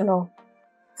functional.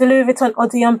 The Louis Vuitton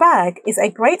Odeon bag is a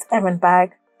great errand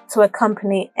bag to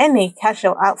accompany any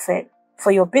casual outfit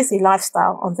for your busy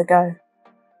lifestyle on the go.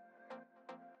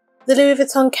 The Louis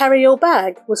Vuitton Carry-All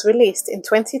bag was released in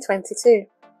 2022.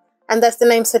 And as the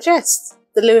name suggests,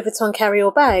 the Louis Vuitton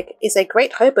Carry-All bag is a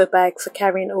great hobo bag for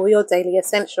carrying all your daily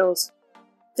essentials.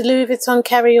 The Louis Vuitton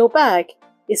Carry-All bag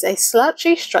is a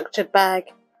slouchy structured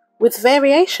bag, with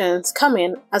variations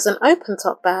coming as an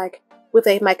open-top bag with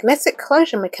a magnetic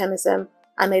closure mechanism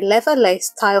and a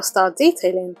leather-laced tile-style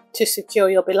detailing to secure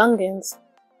your belongings.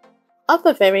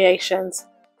 Other variations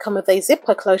come with a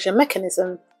zipper closure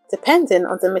mechanism depending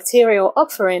on the material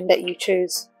offering that you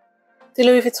choose. The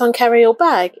Louis Vuitton Carry-All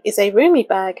bag is a roomy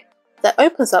bag that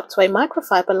opens up to a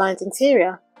microfiber-lined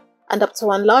interior and up to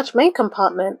one large main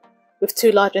compartment with two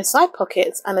large inside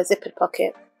pockets and a zippered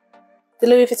pocket. The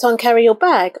Louis Vuitton Carry-All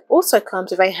bag also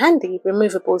comes with a handy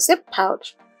removable zip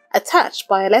pouch attached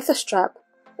by a leather strap,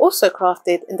 also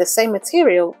crafted in the same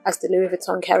material as the Louis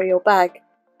Vuitton Carry-All bag.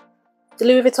 The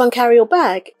Louis Vuitton Carry-All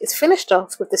bag is finished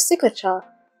off with the signature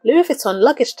Louis Vuitton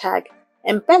luggage tag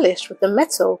embellished with the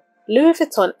metal Louis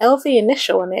Vuitton LV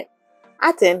initial on it,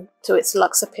 adding to its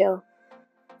luxe appeal.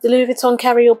 The Louis Vuitton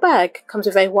Carry-All bag comes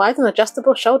with a wide and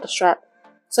adjustable shoulder strap,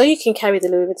 so you can carry the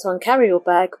Louis Vuitton Carry-All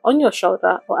bag on your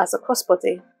shoulder or as a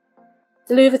crossbody.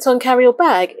 The Louis Vuitton Carry-All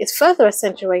bag is further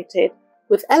accentuated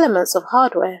with elements of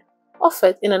hardware,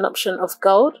 offered in an option of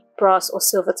gold, brass or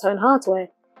silver tone hardware,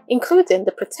 including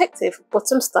the protective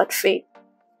bottom stud feet.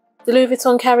 The Louis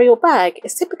Vuitton Carry-All bag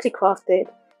is typically crafted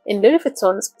in Louis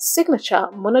Vuitton's signature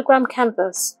monogram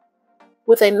canvas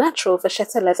with a natural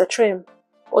vachetta leather trim,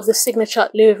 or the signature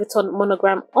Louis Vuitton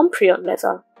monogram empreinte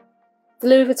leather. The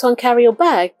Louis Vuitton Carry-All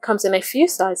bag comes in a few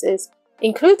sizes,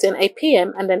 including a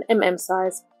PM and an MM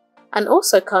size, and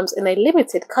also comes in a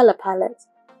limited colour palette,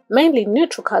 mainly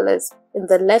neutral colours in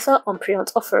the leather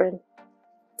empreinte offering.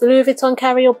 The Louis Vuitton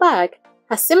Carry-All bag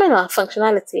has similar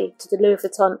functionality to the Louis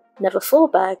Vuitton Neverfull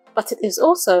bag, but it is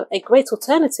also a great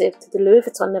alternative to the Louis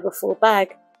Vuitton Neverfull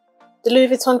bag. The Louis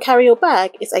Vuitton Carry-All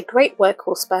bag is a great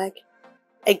workhorse bag,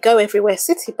 a go-everywhere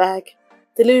city bag.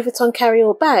 The Louis Vuitton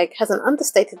Carry-All bag has an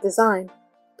understated design,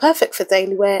 perfect for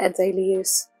daily wear and daily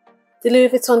use. The Louis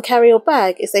Vuitton Carry-All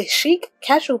bag is a chic,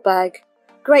 casual bag,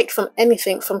 great from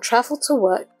anything from travel to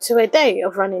work to a day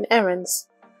of running errands.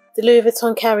 The Louis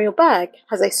Vuitton Carry-All bag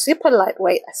has a super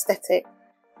lightweight aesthetic,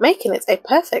 making it a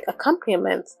perfect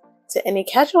accompaniment to any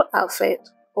casual outfit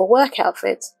or work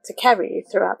outfit to carry you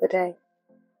throughout the day.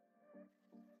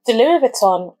 The Louis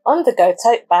Vuitton On-The-Go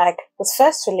tote bag was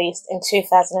first released in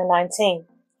 2019.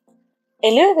 A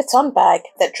Louis Vuitton bag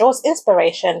that draws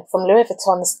inspiration from Louis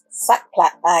Vuitton's sac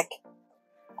plat bag.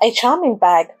 A charming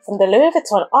bag from the Louis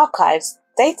Vuitton archives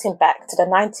dating back to the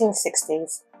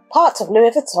 1960s, part of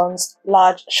Louis Vuitton's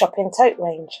large shopping tote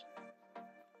range.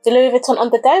 The Louis Vuitton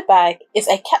on-the-go bag is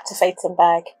a captivating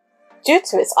bag due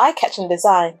to its eye-catching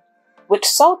design, which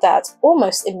sold out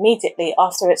almost immediately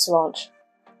after its launch.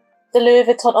 The Louis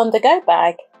Vuitton on-the-go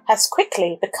bag has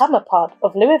quickly become a part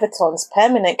of Louis Vuitton's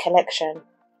permanent collection,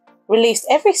 released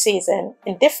every season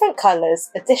in different colours,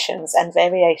 editions and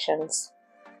variations.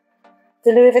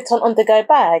 The Louis Vuitton on-the-go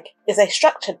bag is a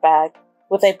structured bag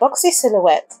with a boxy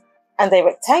silhouette and a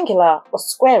rectangular or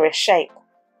squarish shape.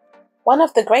 One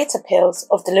of the great appeals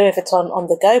of the Louis Vuitton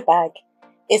on-the-go bag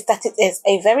is that it is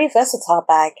a very versatile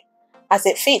bag, as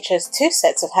it features two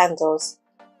sets of handles,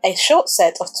 a short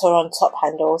set of Turon top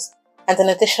handles and an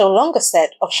additional longer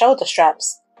set of shoulder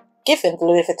straps, giving the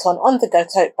Louis Vuitton on-the-go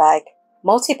tote bag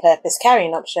multi-purpose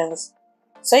carrying options,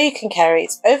 so you can carry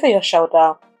it over your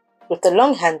shoulder with the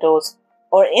long handles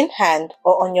or in hand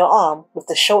or on your arm with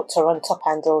the short Turon top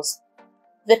handles.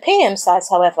 The PM size,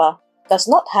 however, does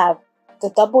not have the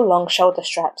double long shoulder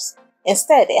straps.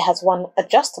 Instead, it has one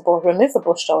adjustable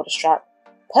removable shoulder strap,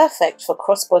 perfect for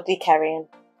cross-body carrying.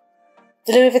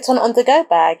 The Louis Vuitton on-the-go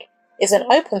bag is an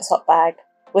open-top bag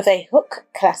with a hook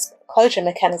clasp closure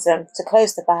mechanism to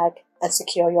close the bag and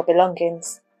secure your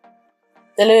belongings.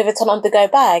 The Louis Vuitton on-the-go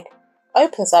bag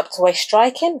opens up to a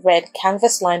striking red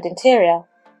canvas-lined interior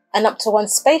and up to one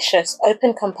spacious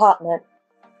open compartment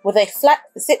with a flat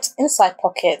zipped inside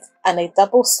pocket and a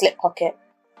double slip pocket.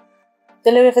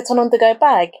 The Louis Vuitton on-the-go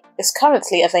bag is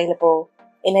currently available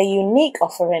in a unique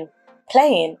offering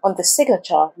playing on the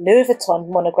signature Louis Vuitton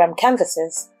monogram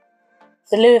canvases.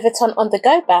 The Louis Vuitton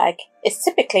on-the-go bag is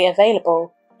typically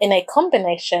available in a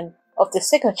combination of the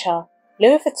signature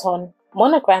Louis Vuitton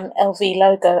monogram LV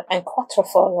logo and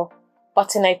quatrefoil,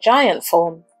 but in a giant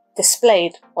form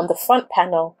displayed on the front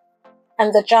panel,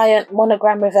 and the giant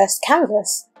monogram reverse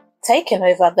canvas taking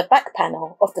over the back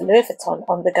panel of the Louis Vuitton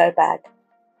on-the-go bag.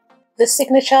 The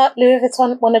signature Louis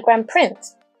Vuitton monogram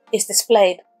print is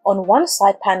displayed on one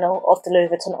side panel of the Louis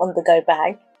Vuitton on-the-go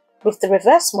bag, with the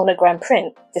reverse monogram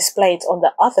print displayed on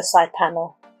the other side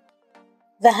panel.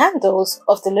 The handles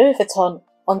of the Louis Vuitton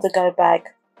on-the-go bag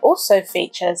also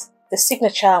features the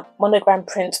signature monogram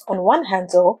print on one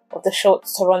handle of the short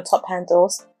Turon top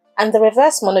handles and the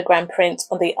reverse monogram print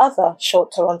on the other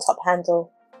short Turon top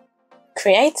handle,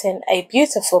 creating a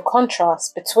beautiful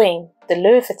contrast between the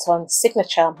Louis Vuitton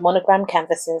signature monogram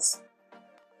canvases.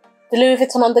 The Louis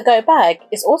Vuitton on-the-go bag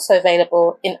is also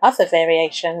available in other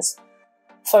variations,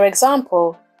 for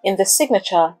example in the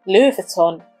signature Louis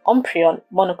Vuitton Empreinte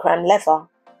monogram leather,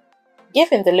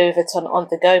 giving the Louis Vuitton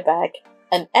on-the-go bag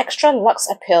an extra luxe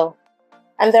appeal,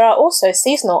 and there are also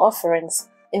seasonal offerings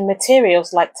in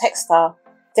materials like textile,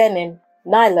 denim,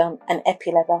 nylon and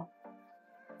epi-leather.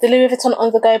 The Louis Vuitton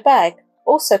on-the-go bag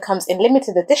also comes in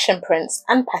limited edition prints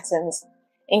and patterns,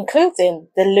 including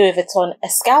the Louis Vuitton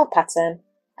Escale pattern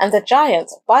and the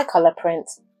giant bicolor print,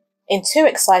 in two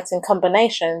exciting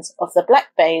combinations of the black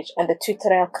beige and the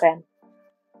tutorel creme.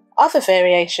 Other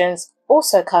variations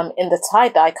also come in the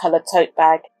tie-dye coloured tote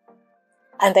bag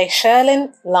and a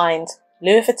Shearling-lined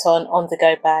Louis Vuitton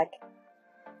on-the-go bag.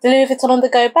 The Louis Vuitton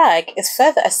on-the-go bag is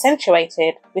further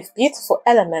accentuated with beautiful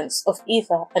elements of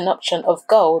either an option of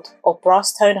gold or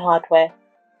brass tone hardware,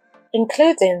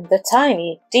 including the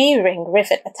tiny D-ring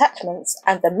rivet attachments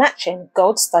and the matching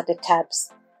gold-studded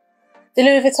tabs. The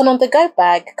Louis Vuitton on-the-go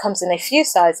bag comes in a few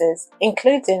sizes,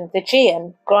 including the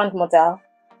GM Grand Model,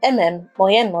 MM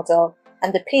Moyenne Model,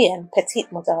 and the PM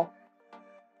Petite Model.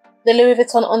 The Louis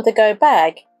Vuitton on-the-go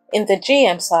bag in the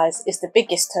GM size is the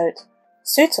biggest tote,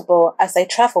 suitable as a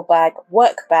travel bag,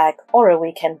 work bag, or a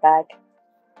weekend bag.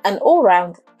 An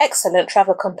all-round excellent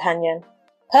travel companion,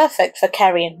 perfect for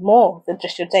carrying more than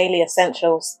just your daily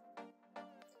essentials.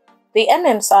 The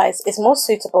MM size is more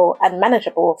suitable and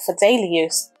manageable for daily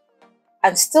use,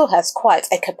 and still has quite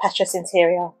a capacious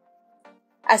interior.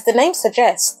 As the name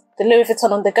suggests, the Louis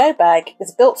Vuitton on-the-go bag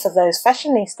is built for those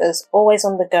fashionistas always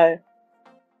on the go.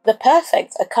 The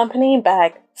perfect accompanying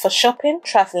bag for shopping,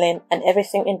 travelling and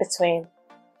everything in between.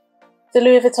 The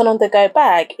Louis Vuitton on-the-go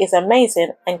bag is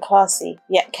amazing and classy,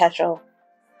 yet casual.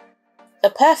 The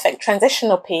perfect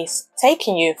transitional piece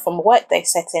taking you from a workday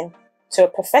setting to a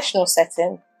professional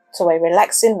setting to a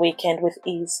relaxing weekend with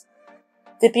ease.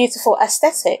 The beautiful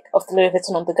aesthetic of the Louis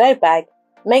Vuitton on-the-go bag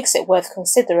makes it worth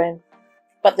considering,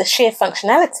 but the sheer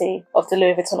functionality of the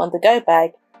Louis Vuitton on-the-go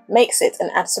bag makes it an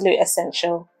absolute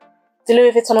essential. The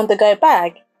Louis Vuitton on-the-go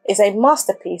bag is a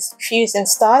masterpiece fusing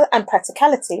style and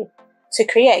practicality to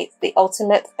create the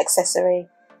ultimate accessory,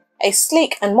 a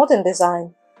sleek and modern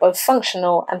design, both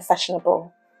functional and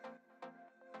fashionable.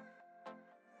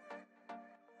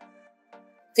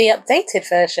 The updated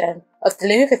version of the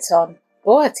Louis Vuitton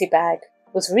royalty bag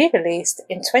was re-released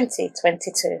in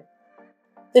 2022.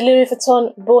 The Louis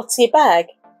Vuitton Bourtier bag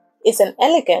is an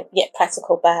elegant yet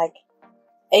practical bag.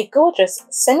 A gorgeous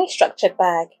semi-structured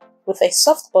bag with a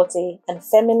soft body and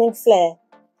feminine flair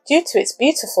due to its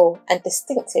beautiful and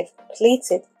distinctive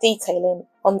pleated detailing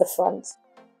on the front.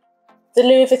 The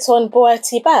Louis Vuitton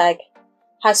Bourtier bag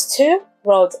has two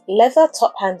rolled leather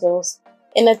top handles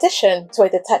in addition to a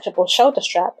detachable shoulder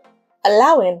strap,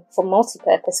 allowing for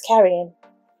multi-purpose carrying.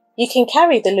 You can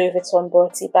carry the Louis Vuitton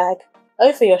Bourtier bag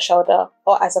over your shoulder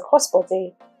or as a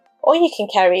crossbody, or you can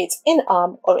carry it in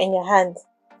arm or in your hand.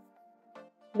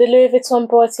 The Louis Vuitton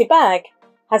Bourtier bag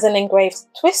has an engraved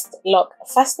twist lock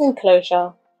fastening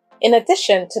closure in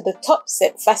addition to the top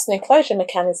zip fastening closure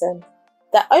mechanism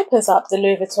that opens up the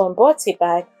Louis Vuitton Bourtier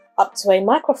bag up to a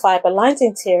microfiber lined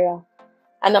interior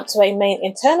and up to a main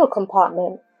internal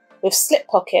compartment with slip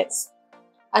pockets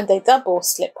and a double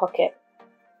slip pocket.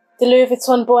 The Louis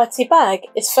Vuitton Bourtier bag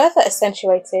is further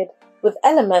accentuated with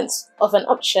elements of an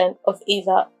option of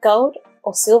either gold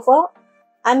or silver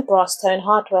and brass tone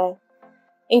hardware,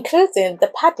 including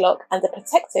the padlock and the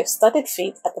protective studded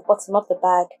feet at the bottom of the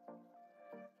bag.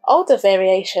 Older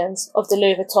variations of the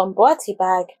Louis Vuitton Bourtier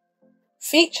bag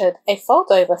featured a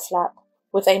fold-over flap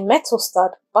with a metal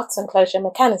stud button closure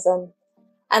mechanism,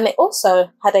 and it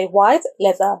also had a wide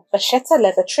leather vachetta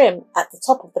leather trim at the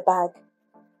top of the bag.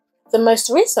 The most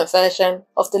recent version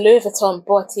of the Louis Vuitton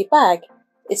Bourtier bag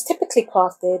is typically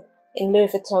crafted in Louis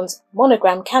Vuitton's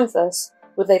monogram canvas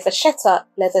with a vachetta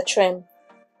leather trim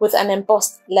with an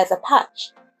embossed leather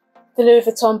patch. The Louis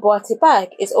Vuitton Bourtier bag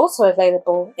is also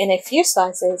available in a few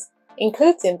sizes,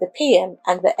 including the PM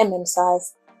and the MM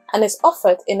size, and is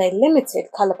offered in a limited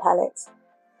colour palette.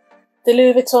 The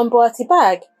Louis Vuitton Bourtier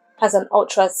bag has an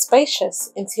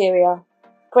ultra-spacious interior,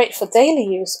 great for daily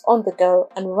use on the go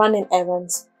and running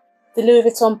errands. The Louis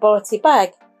Vuitton Bourtier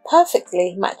bag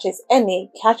perfectly matches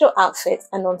any casual outfit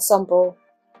and ensemble,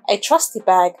 a trusty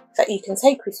bag that you can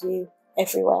take with you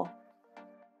everywhere.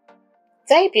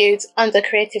 Debuted under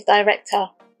creative director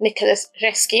Nicolas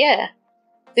Ghesquière,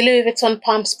 the Louis Vuitton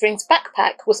Palm Springs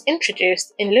backpack was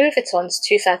introduced in Louis Vuitton's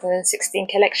 2016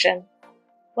 collection.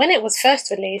 When it was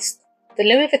first released, the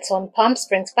Louis Vuitton Palm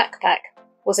Springs backpack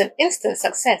was an instant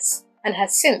success and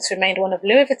has since remained one of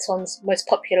Louis Vuitton's most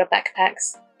popular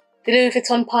backpacks. The Louis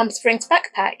Vuitton Palm Springs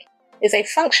backpack is a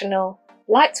functional,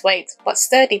 lightweight but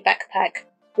sturdy backpack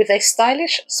with a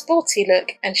stylish, sporty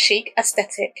look and chic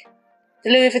aesthetic.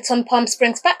 The Louis Vuitton Palm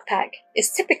Springs backpack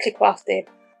is typically crafted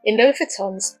in Louis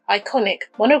Vuitton's iconic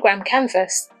monogram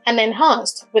canvas and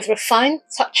enhanced with refined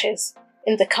touches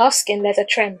in the calfskin leather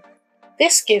trim.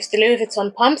 This gives the Louis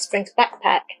Vuitton Palm Springs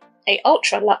backpack a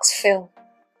ultra-luxe feel.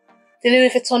 The Louis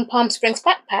Vuitton Palm Springs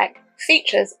backpack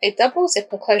features a double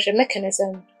zipper closure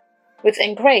mechanism with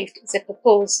engraved zipper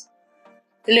pulls.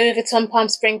 The Louis Vuitton Palm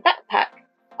Springs backpack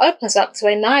opens up to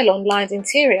a nylon-lined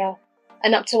interior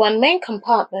and up to one main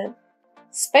compartment,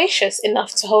 spacious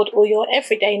enough to hold all your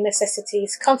everyday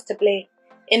necessities comfortably,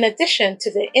 in addition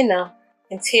to the inner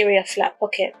interior flat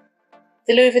pocket.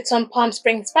 The Louis Vuitton Palm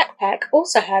Springs backpack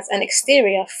also has an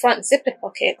exterior front zippered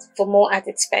pocket for more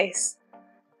added space.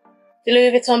 The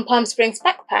Louis Vuitton Palm Springs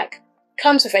backpack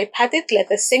comes with a padded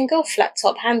leather single flat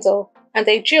top handle and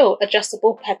a dual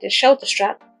adjustable padded shoulder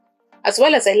strap, as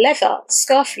well as a leather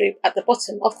scarf loop at the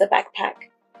bottom of the backpack.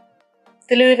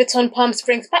 The Louis Vuitton Palm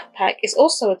Springs backpack is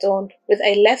also adorned with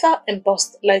a leather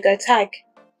embossed logo tag.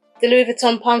 The Louis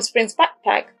Vuitton Palm Springs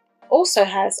backpack also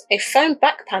has a foam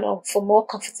back panel for more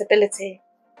comfortability.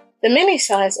 The mini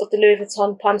size of the Louis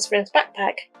Vuitton Palm Springs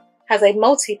backpack has a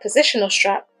multi-positional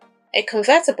strap, a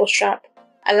convertible strap,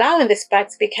 allowing this bag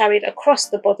to be carried across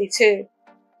the body too.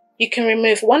 You can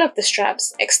remove one of the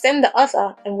straps, extend the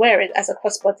other, and wear it as a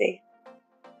crossbody.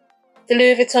 The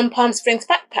Louis Vuitton Palm Springs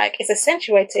backpack is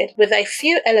accentuated with a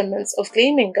few elements of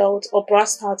gleaming gold or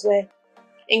brass hardware,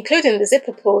 including the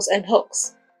zipper pulls and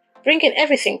hooks, bringing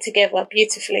everything together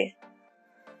beautifully.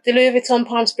 The Louis Vuitton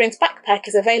Palm Springs backpack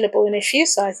is available in a few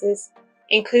sizes,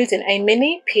 including a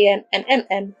mini, PM, and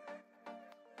MM.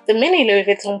 The mini Louis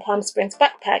Vuitton Palm Springs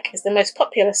backpack is the most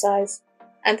popular size,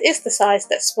 and is the size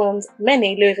that spawned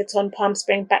many Louis Vuitton Palm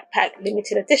Springs backpack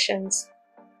limited editions,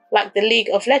 like the League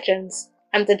of Legends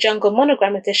and the Jungle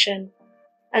Monogram Edition,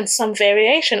 and some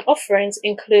variation offerings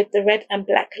include the red and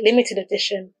black limited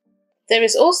edition. There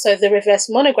is also the reverse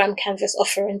monogram canvas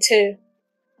offering too.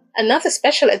 Another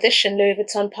special edition Louis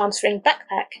Vuitton Palm Springs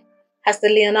backpack has the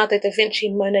Leonardo da Vinci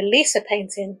Mona Lisa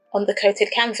painting on the coated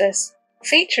canvas,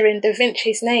 featuring da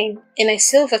Vinci's name in a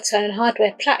silver tone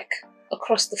hardware plaque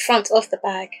across the front of the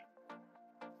bag.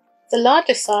 The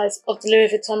largest size of the Louis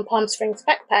Vuitton Palm Springs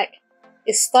backpack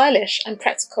is stylish and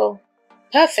practical,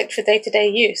 perfect for day-to-day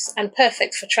use and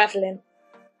perfect for travelling.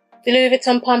 The Louis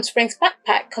Vuitton Palm Springs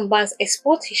backpack combines a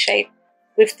sporty shape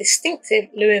with distinctive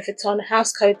Louis Vuitton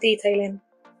housecode detailing.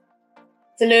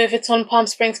 The Louis Vuitton Palm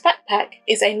Springs backpack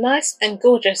is a nice and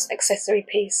gorgeous accessory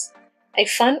piece, a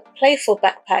fun, playful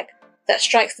backpack that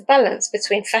strikes the balance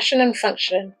between fashion and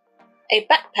function, a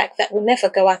backpack that will never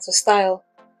go out of style.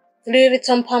 The Louis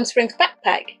Vuitton Palm Springs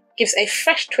backpack gives a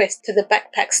fresh twist to the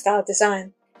backpack style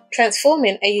design,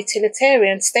 transforming a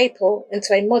utilitarian staple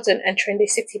into a modern and trendy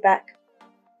city bag.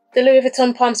 The Louis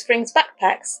Vuitton Palm Springs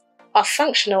backpacks are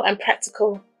functional and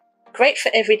practical, great for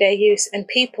everyday use and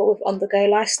people with on-the-go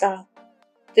lifestyle.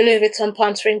 The Louis Vuitton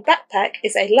Palm Springs backpack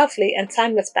is a lovely and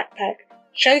timeless backpack,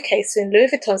 showcasing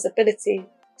Louis Vuitton's ability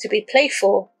to be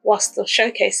playful while still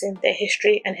showcasing their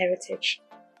history and heritage.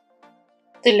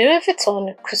 The Louis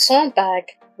Vuitton Croissant bag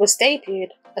was debuted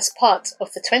as part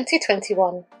of the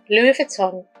 2021 Louis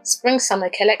Vuitton Spring-Summer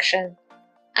collection,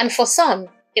 and for some,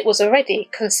 it was already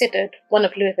considered one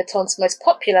of Louis Vuitton's most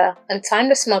popular and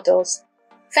timeless models,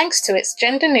 thanks to its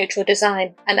gender-neutral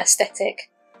design and aesthetic.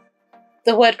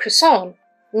 The word croissant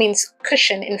means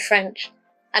cushion in French,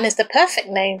 and is the perfect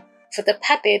name for the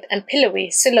padded and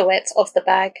pillowy silhouette of the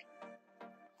bag.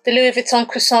 The Louis Vuitton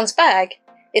Croissant's bag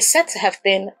is said to have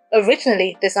been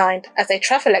originally designed as a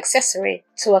travel accessory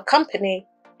to accompany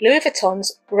Louis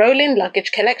Vuitton's rolling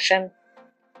luggage collection.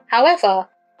 However,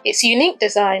 its unique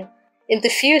design in the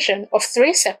fusion of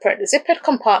 3 separate zippered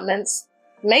compartments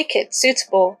make it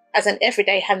suitable as an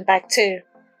everyday handbag too.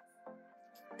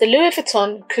 The Louis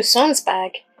Vuitton Croissant's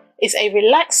bag is a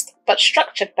relaxed but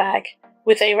structured bag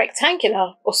with a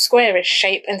rectangular or squarish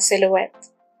shape and silhouette.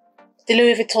 The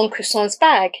Louis Vuitton Croissant's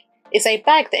bag is a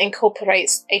bag that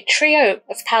incorporates a trio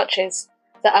of pouches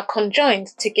that are conjoined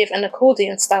to give an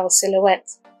accordion-style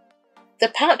silhouette. The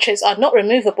pouches are not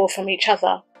removable from each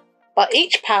other, but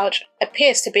each pouch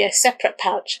appears to be a separate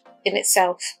pouch in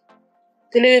itself.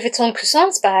 The Louis Vuitton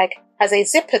Croissant's bag has a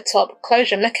zippered top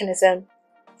closure mechanism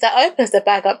that opens the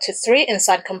bag up to 3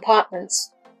 inside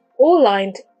compartments, all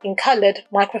lined in coloured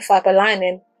microfiber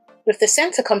lining, with the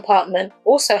centre compartment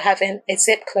also having a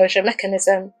zip closure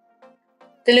mechanism.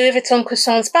 The Louis Vuitton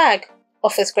Croissant's bag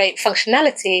offers great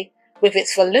functionality with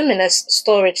its voluminous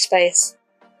storage space,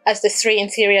 as the 3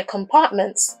 interior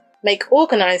compartments make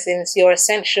organising your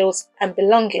essentials and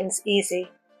belongings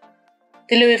easy.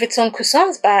 The Louis Vuitton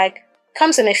Croissant's bag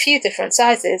comes in a few different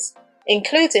sizes,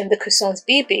 including the Croissant's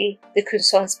BB, the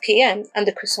Croissant's PM and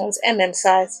the Croissant's MM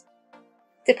size.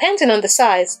 Depending on the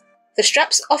size, the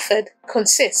straps offered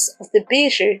consist of the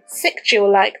bijou thick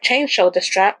jewel-like chain shoulder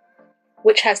strap,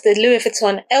 which has the Louis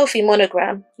Vuitton LV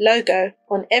monogram logo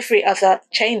on every other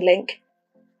chain link,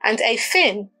 and a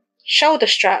thin shoulder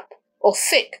strap or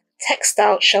thick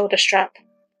textile shoulder strap.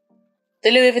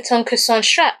 The Louis Vuitton Croissant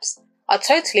straps are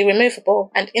totally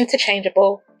removable and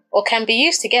interchangeable, or can be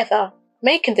used together,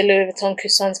 making the Louis Vuitton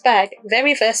Croissant's bag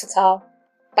very versatile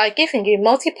by giving you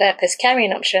multi-purpose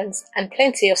carrying options and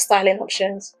plenty of styling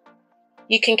options.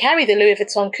 You can carry the Louis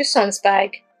Vuitton Croissant's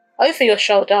bag over your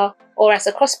shoulder or as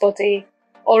a crossbody,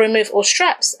 or remove all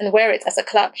straps and wear it as a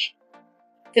clutch.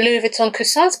 The Louis Vuitton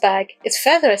Croissant's bag is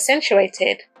further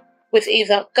accentuated with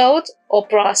either gold or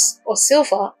brass or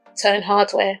silver tone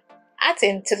hardware,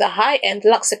 adding to the high-end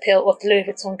luxe appeal of the Louis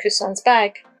Vuitton Croissant's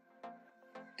bag.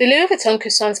 The Louis Vuitton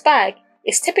Croissant's bag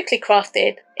is typically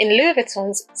crafted in Louis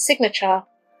Vuitton's signature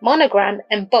monogram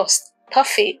embossed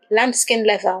puffy lambskin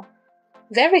leather,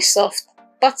 very soft,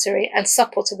 buttery and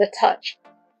supple to the touch,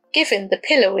 giving the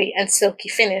pillowy and silky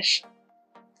finish.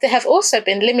 There have also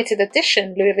been limited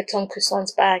edition Louis Vuitton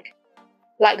Croissant's bag,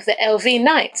 like the LV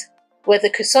Night, where the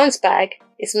Croissant's bag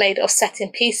is made of satin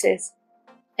pieces,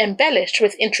 embellished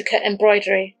with intricate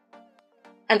embroidery,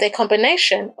 and a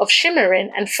combination of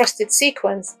shimmering and frosted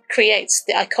sequins creates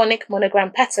the iconic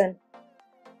monogram pattern.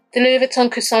 The Louis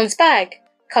Vuitton Croissant's bag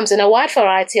comes in a wide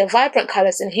variety of vibrant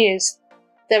colours and hues.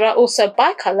 There are also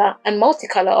bicolour and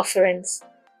multicolour offerings.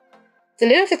 The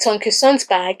Louis Vuitton Croissant's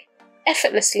bag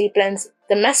effortlessly blends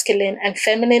the masculine and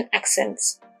feminine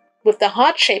accents, with the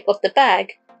hard shape of the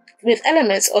bag with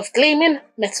elements of gleaming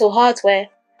metal hardware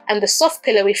and the soft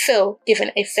pillowy feel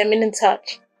giving a feminine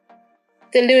touch.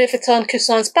 The Louis Vuitton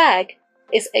Croissant's bag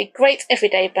is a great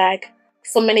everyday bag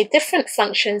for many different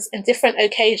functions and different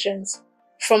occasions,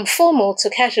 from formal to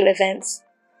casual events,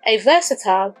 a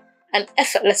versatile and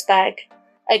effortless bag,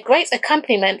 a great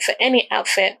accompaniment for any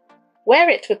outfit. Wear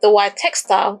it with the wide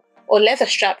textile or leather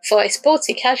strap for a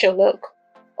sporty casual look,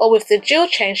 or with the jewel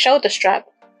chain shoulder strap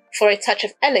for a touch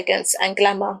of elegance and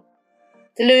glamour.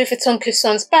 The Louis Vuitton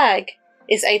Croissant's bag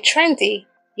is a trendy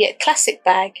yet classic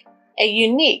bag, a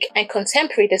unique and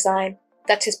contemporary design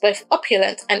that is both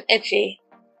opulent and edgy,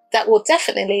 that will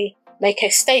definitely make a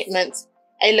statement,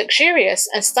 a luxurious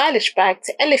and stylish bag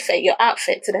to elevate your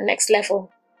outfit to the next level.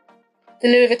 The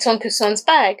Louis Vuitton Cuissons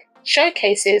bag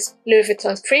showcases Louis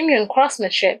Vuitton's premium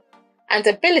craftsmanship and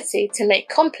ability to make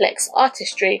complex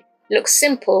artistry look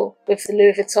simple with the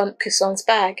Louis Vuitton Cuissons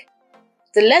bag.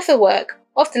 The leatherwork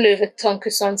of the Louis Vuitton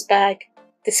Cuissons bag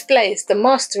displays the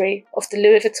mastery of the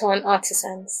Louis Vuitton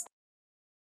artisans.